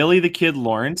is from Billy the Kid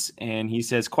Lawrence, and he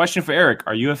says, question for Eric,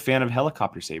 are you a fan of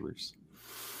helicopter sabers?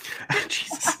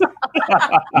 Jesus.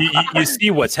 you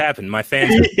see what's happened. My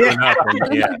fans are going up.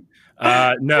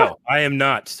 And, no, I am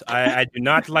not. I do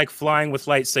not like flying with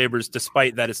lightsabers,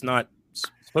 despite that it's not.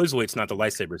 Supposedly, it's not the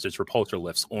lightsabers; it's repulsor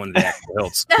lifts on the actual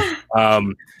hilts.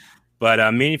 But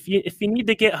I mean, if you need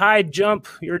to get high jump,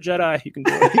 you're a Jedi. You can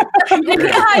do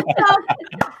it.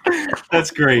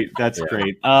 That's great. That's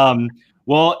great.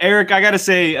 Well, Eric, I got to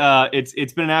say,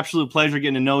 it's been an absolute pleasure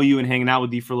getting to know you and hanging out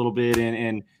with you for a little bit,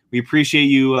 and we appreciate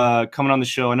you coming on the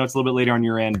show. I know it's a little bit later on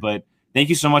your end, but thank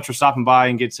you so much for stopping by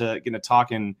and getting to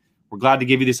talk. And we're glad to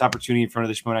give you this opportunity in front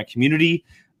of the Shmonite community.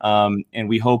 And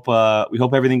we hope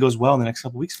everything goes well in the next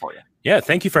couple of weeks for you. Yeah,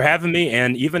 thank you for having me.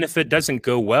 And even if it doesn't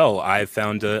go well, I've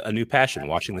found a new passion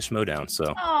watching the Schmodown.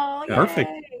 So perfect.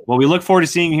 Well, we look forward to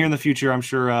seeing you here in the future. I'm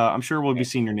sure we'll be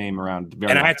seeing your name around.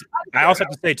 And I also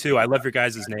have to say too, I love your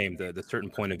guys' name, the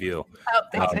certain point of view.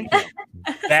 Oh, thank you.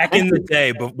 Back in the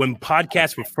day, but when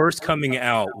podcasts were first coming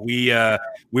out, we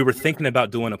were thinking about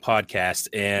doing a podcast,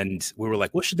 and we were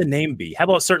like, what should the name be? How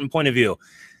about certain point of view?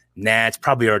 Nah, it's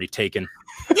probably already taken.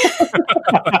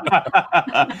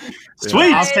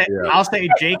 Sweet. I'll say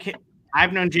Jake.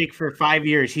 I've known Jake for 5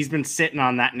 years. He's been sitting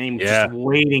on that name, just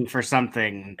waiting for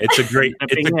something. It's a great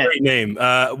name.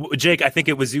 Jake, I think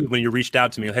it was you when you reached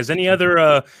out to me. Has any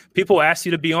other people asked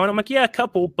you to be on? I'm like, yeah, a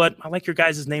couple, but I like your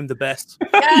guys' name the best.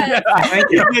 Yes.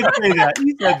 You did say that.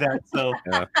 You said that. So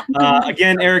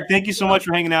again, Eric, thank you so much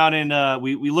for hanging out, and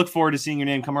we look forward to seeing your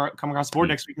name come across the board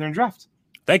next week during draft.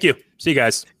 Thank you. See you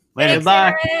guys. Later. Thanks,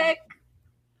 Bye. Eric.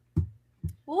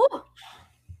 Ooh.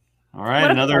 All right,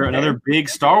 another big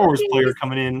Star Wars player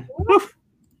coming in.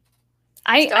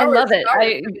 I love it.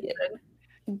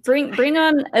 Bring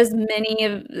on as many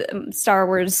of Star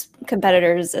Wars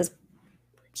competitors as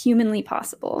humanly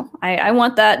possible. I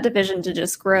want that division to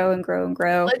just grow and grow and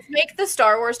grow. Let's make the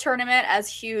Star Wars tournament as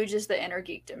huge as the Inner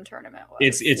Geekdom tournament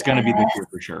was. It's going to be this year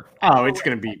for sure. Oh, it's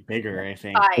going to be bigger, I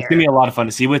think. Fire. It's going to be a lot of fun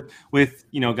to see with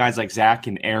guys like Zach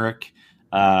and Eric.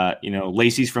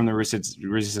 Lacey's from the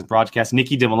Resistance broadcast,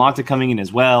 Nikki DeVolante coming in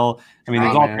as well. I mean,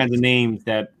 there's all kinds of names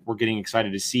that we're getting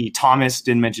excited to see. Thomas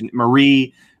didn't mention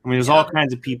Marie. I mean, there's all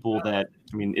kinds of people that,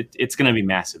 I mean, it's going to be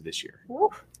massive this year.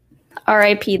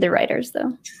 R.I.P. the writers,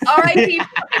 though. R.I.P.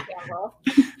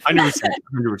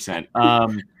 100%.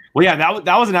 Well, yeah,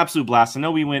 that was an absolute blast. I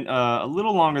know we went a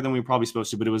little longer than we were probably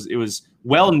supposed to, but it was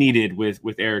well needed with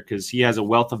Eric, because he has a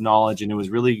wealth of knowledge, and it was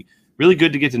really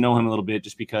good to get to know him a little bit,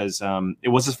 just because it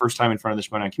was his first time in front of the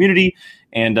Shmonite community,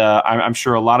 and I'm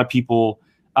sure a lot of people.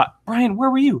 Brian, where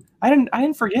were you? I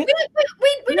didn't forget.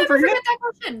 We never forget that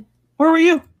question. Where were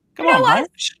you? Come on, Brian.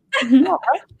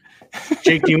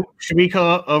 Jake, should we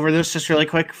go over this just really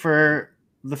quick for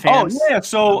the fans? Oh yeah.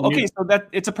 So that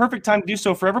it's a perfect time to do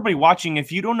so for everybody watching.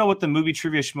 If you don't know what the movie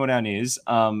trivia Schmodown is,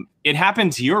 it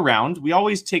happens year round. We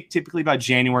always take typically about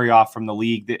January off from the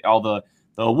league. All the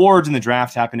awards and the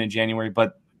draft happen in January,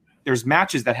 but there's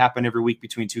matches that happen every week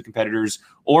between 2 competitors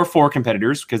or 4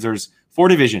 competitors, because there's 4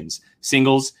 divisions: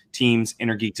 singles, teams,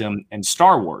 Intergeekdom, and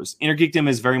Star Wars. Intergeekdom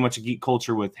is very much a geek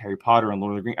culture with Harry Potter and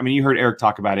Lord of the Rings. I mean, you heard Eric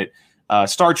talk about it,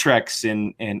 Star Treks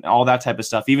and all that type of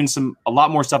stuff. Even a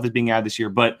lot more stuff is being added this year,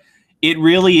 but it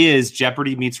really is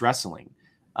Jeopardy meets wrestling.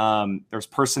 There's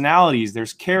personalities,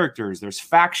 there's characters, there's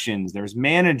factions, there's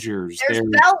managers, there's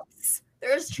belts,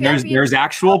 there's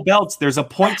actual belts. There's a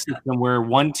point system where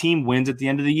one team wins at the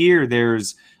end of the year.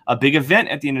 There's a big event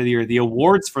at the end of the year. The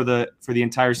awards for the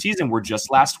entire season were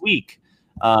just last week.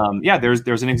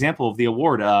 There's an example of the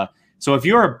award. So if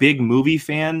you're a big movie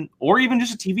fan or even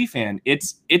just a TV fan,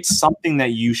 it's something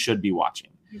that you should be watching.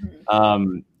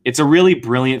 It's a really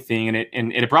brilliant thing,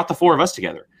 and it brought the 4 of us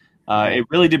together. It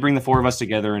really did bring the 4 of us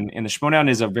together, and the Schmodown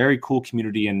is a very cool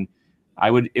community, and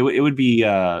it would be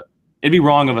it'd be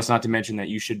wrong of us not to mention that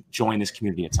you should join this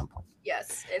community at some point.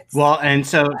 Yes. Well, and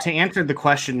so to answer the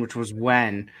question, which was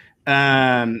when,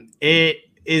 it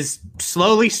is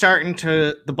slowly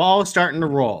the ball is starting to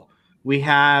roll. We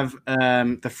have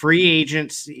the free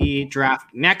agency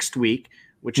draft next week,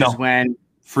 which is when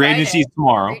free agency is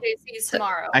tomorrow. Free agency is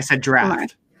tomorrow. I said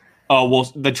draft. Oh,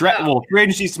 well, the draft. Well, free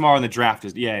agency is tomorrow, and the draft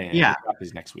is The draft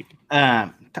is next week.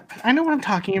 I know what I'm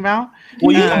talking about.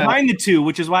 Well, you combined the 2,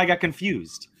 which is why I got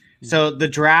confused. So the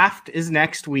draft is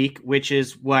next week, which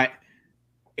is what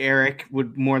Eric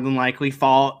would more than likely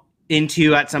fall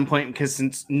into at some point, because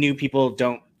since new people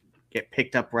don't get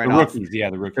picked up right off.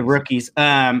 The rookies.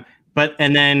 But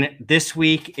then this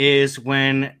week is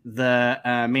when the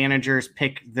managers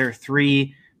pick their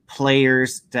 3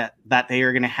 players that they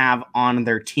are going to have on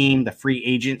their team, the free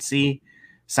agency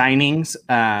signings.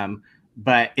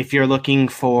 But if you're looking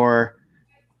for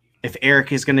if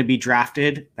Eric is going to be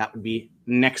drafted, that would be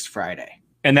next Friday.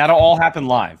 And that'll all happen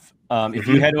live. If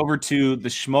you head over to the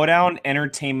Schmodown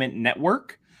Entertainment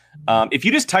Network, if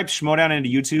you just type Schmodown into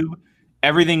YouTube,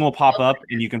 everything will pop up,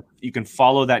 and you can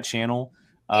follow that channel.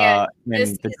 And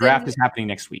the draft is happening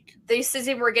next week. This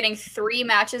season, we're getting 3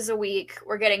 matches a week.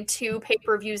 We're getting 2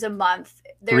 pay-per-views a month.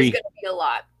 There's going to be a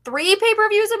lot. 3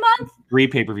 pay-per-views a month? 3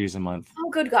 pay-per-views a month. Oh,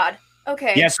 good God.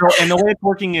 Okay. Yeah, so and the way it's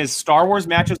working is Star Wars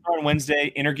matches are on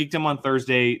Wednesday, Intergeekdom on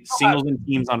Thursday, singles and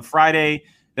teams on Friday.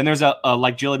 Then there's a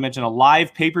like Jill had mentioned, a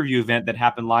live pay-per-view event that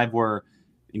happened live where,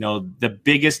 the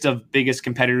biggest of biggest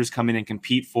competitors come in and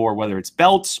compete for whether it's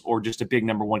belts or just a big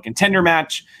number 1 contender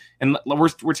match. And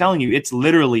we're telling you, it's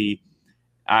literally,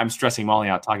 I'm stressing Molly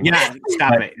out talking about it.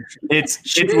 Stop it. It's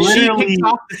literally kicked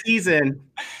off the season.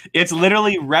 It's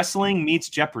literally wrestling meets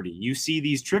Jeopardy. You see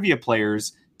these trivia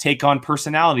players take on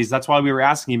personalities. That's why we were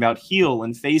asking about heel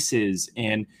and faces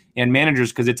and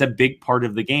managers, because it's a big part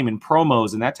of the game, and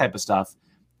promos and that type of stuff.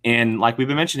 And like we've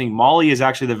been mentioning, Molly is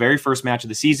actually the very first match of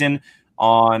the season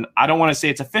on, I don't want to say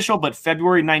it's official, but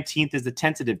February 19th is the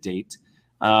tentative date.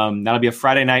 That'll be a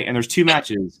Friday night, and there's 2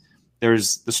 matches.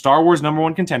 There's the Star Wars number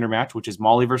 1 contender match, which is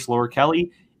Molly versus Laura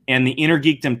Kelly, and the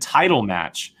Intergeekdom title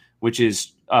match, which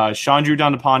is Chandru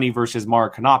Dandapani versus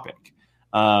Mara Konopik.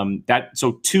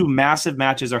 So 2 massive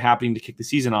matches are happening to kick the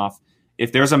season off.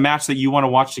 If there's a match that you want to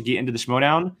watch to get into the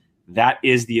Schmodown, that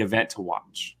is the event to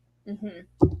watch. And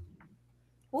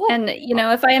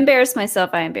if I embarrass myself,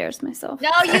 I embarrass myself.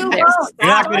 No, you won't. You're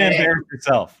not going to embarrass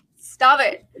yourself. Stop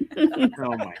it.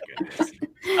 Oh my goodness.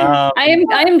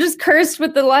 I am just cursed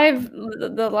with the live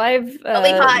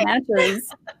matches.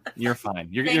 You're fine.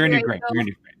 You're gonna do great. You're gonna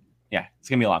do great. Yeah, it's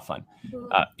gonna be a lot of fun.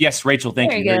 Yes, Rachel,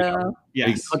 thank you. There you go. Yes.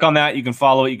 You can click on that. You can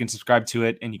follow it. You can subscribe to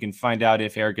it, and you can find out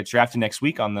if Eric gets drafted next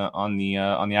week on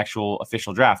the actual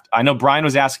official draft. I know Brian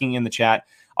was asking in the chat.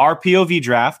 Our POV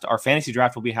draft, our fantasy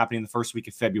draft, will be happening the first week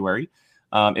of February.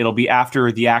 It'll be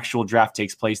after the actual draft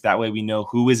takes place. That way, we know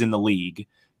who is in the league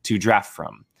to draft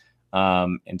from.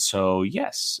 And so,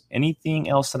 yes. Anything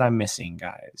else that I'm missing,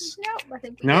 guys? No, I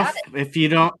think we got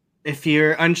it. If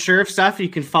you're unsure of stuff, you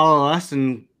can follow us,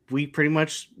 and we pretty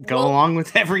much go along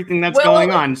with everything that's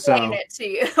going on. So it to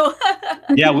you.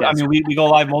 Yeah, we go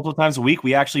live multiple times a week.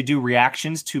 We actually do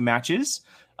reactions to matches.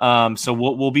 So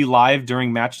we'll be live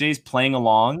during match days, playing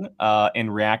along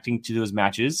and reacting to those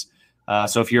matches.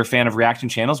 So if you're a fan of reaction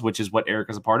channels, which is what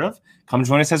Eric is a part of, come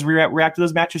join us as we react to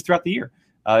those matches throughout the year.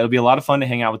 It'll be a lot of fun to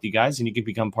hang out with you guys, and you can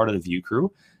become part of the View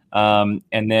crew. And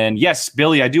then, yes,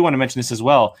 Billy, I do want to mention this as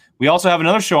well. We also have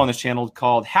another show on this channel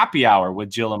called Happy Hour with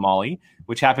Jill and Molly,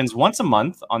 which happens once a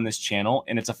month on this channel,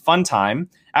 and it's a fun time.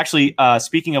 Actually,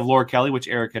 speaking of Laura Kelly, which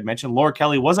Eric had mentioned, Laura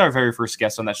Kelly was our very first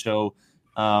guest on that show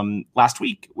last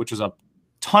week, which was a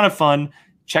ton of fun.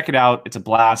 Check it out. It's a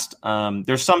blast.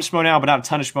 There's some Schmodown, but not a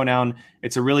ton of Schmodown.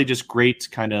 It's a really just great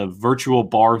kind of virtual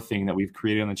bar thing that we've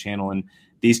created on the channel, and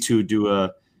these two do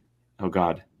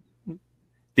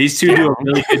These two do a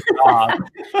really good job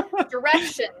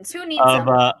Directions. Who needs them?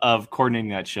 of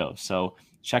coordinating that show. So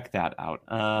check that out.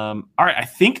 All right, I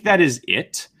think that is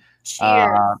it.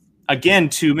 Cheers. Again,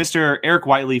 to Mr. Eric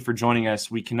Whiteley for joining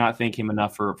us. We cannot thank him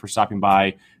enough for stopping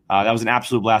by. That was an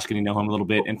absolute blast getting to know him a little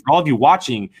bit. And for all of you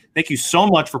watching, thank you so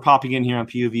much for popping in here on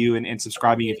POV and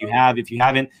subscribing if you have. If you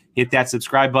haven't, hit that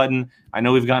subscribe button. I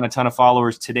know we've gotten a ton of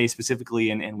followers today specifically,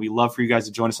 and we love for you guys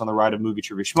to join us on the ride of Movie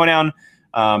Trivia Schmodown.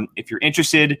 If you're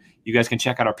interested, you guys can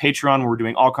check out our Patreon, where we're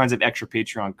doing all kinds of extra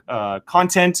Patreon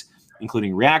content,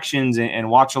 including reactions and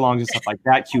watch-alongs and stuff like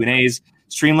that, Q&As,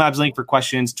 Streamlabs link for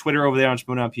questions, Twitter over there on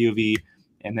Schmodown POV,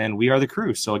 and then we are the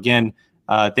crew. So again,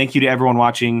 thank you to everyone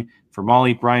watching. For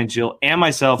Molly, Brian, Jill, and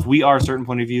myself, we are A Certain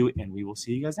Point of View, and we will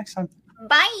see you guys next time.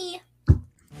 Bye.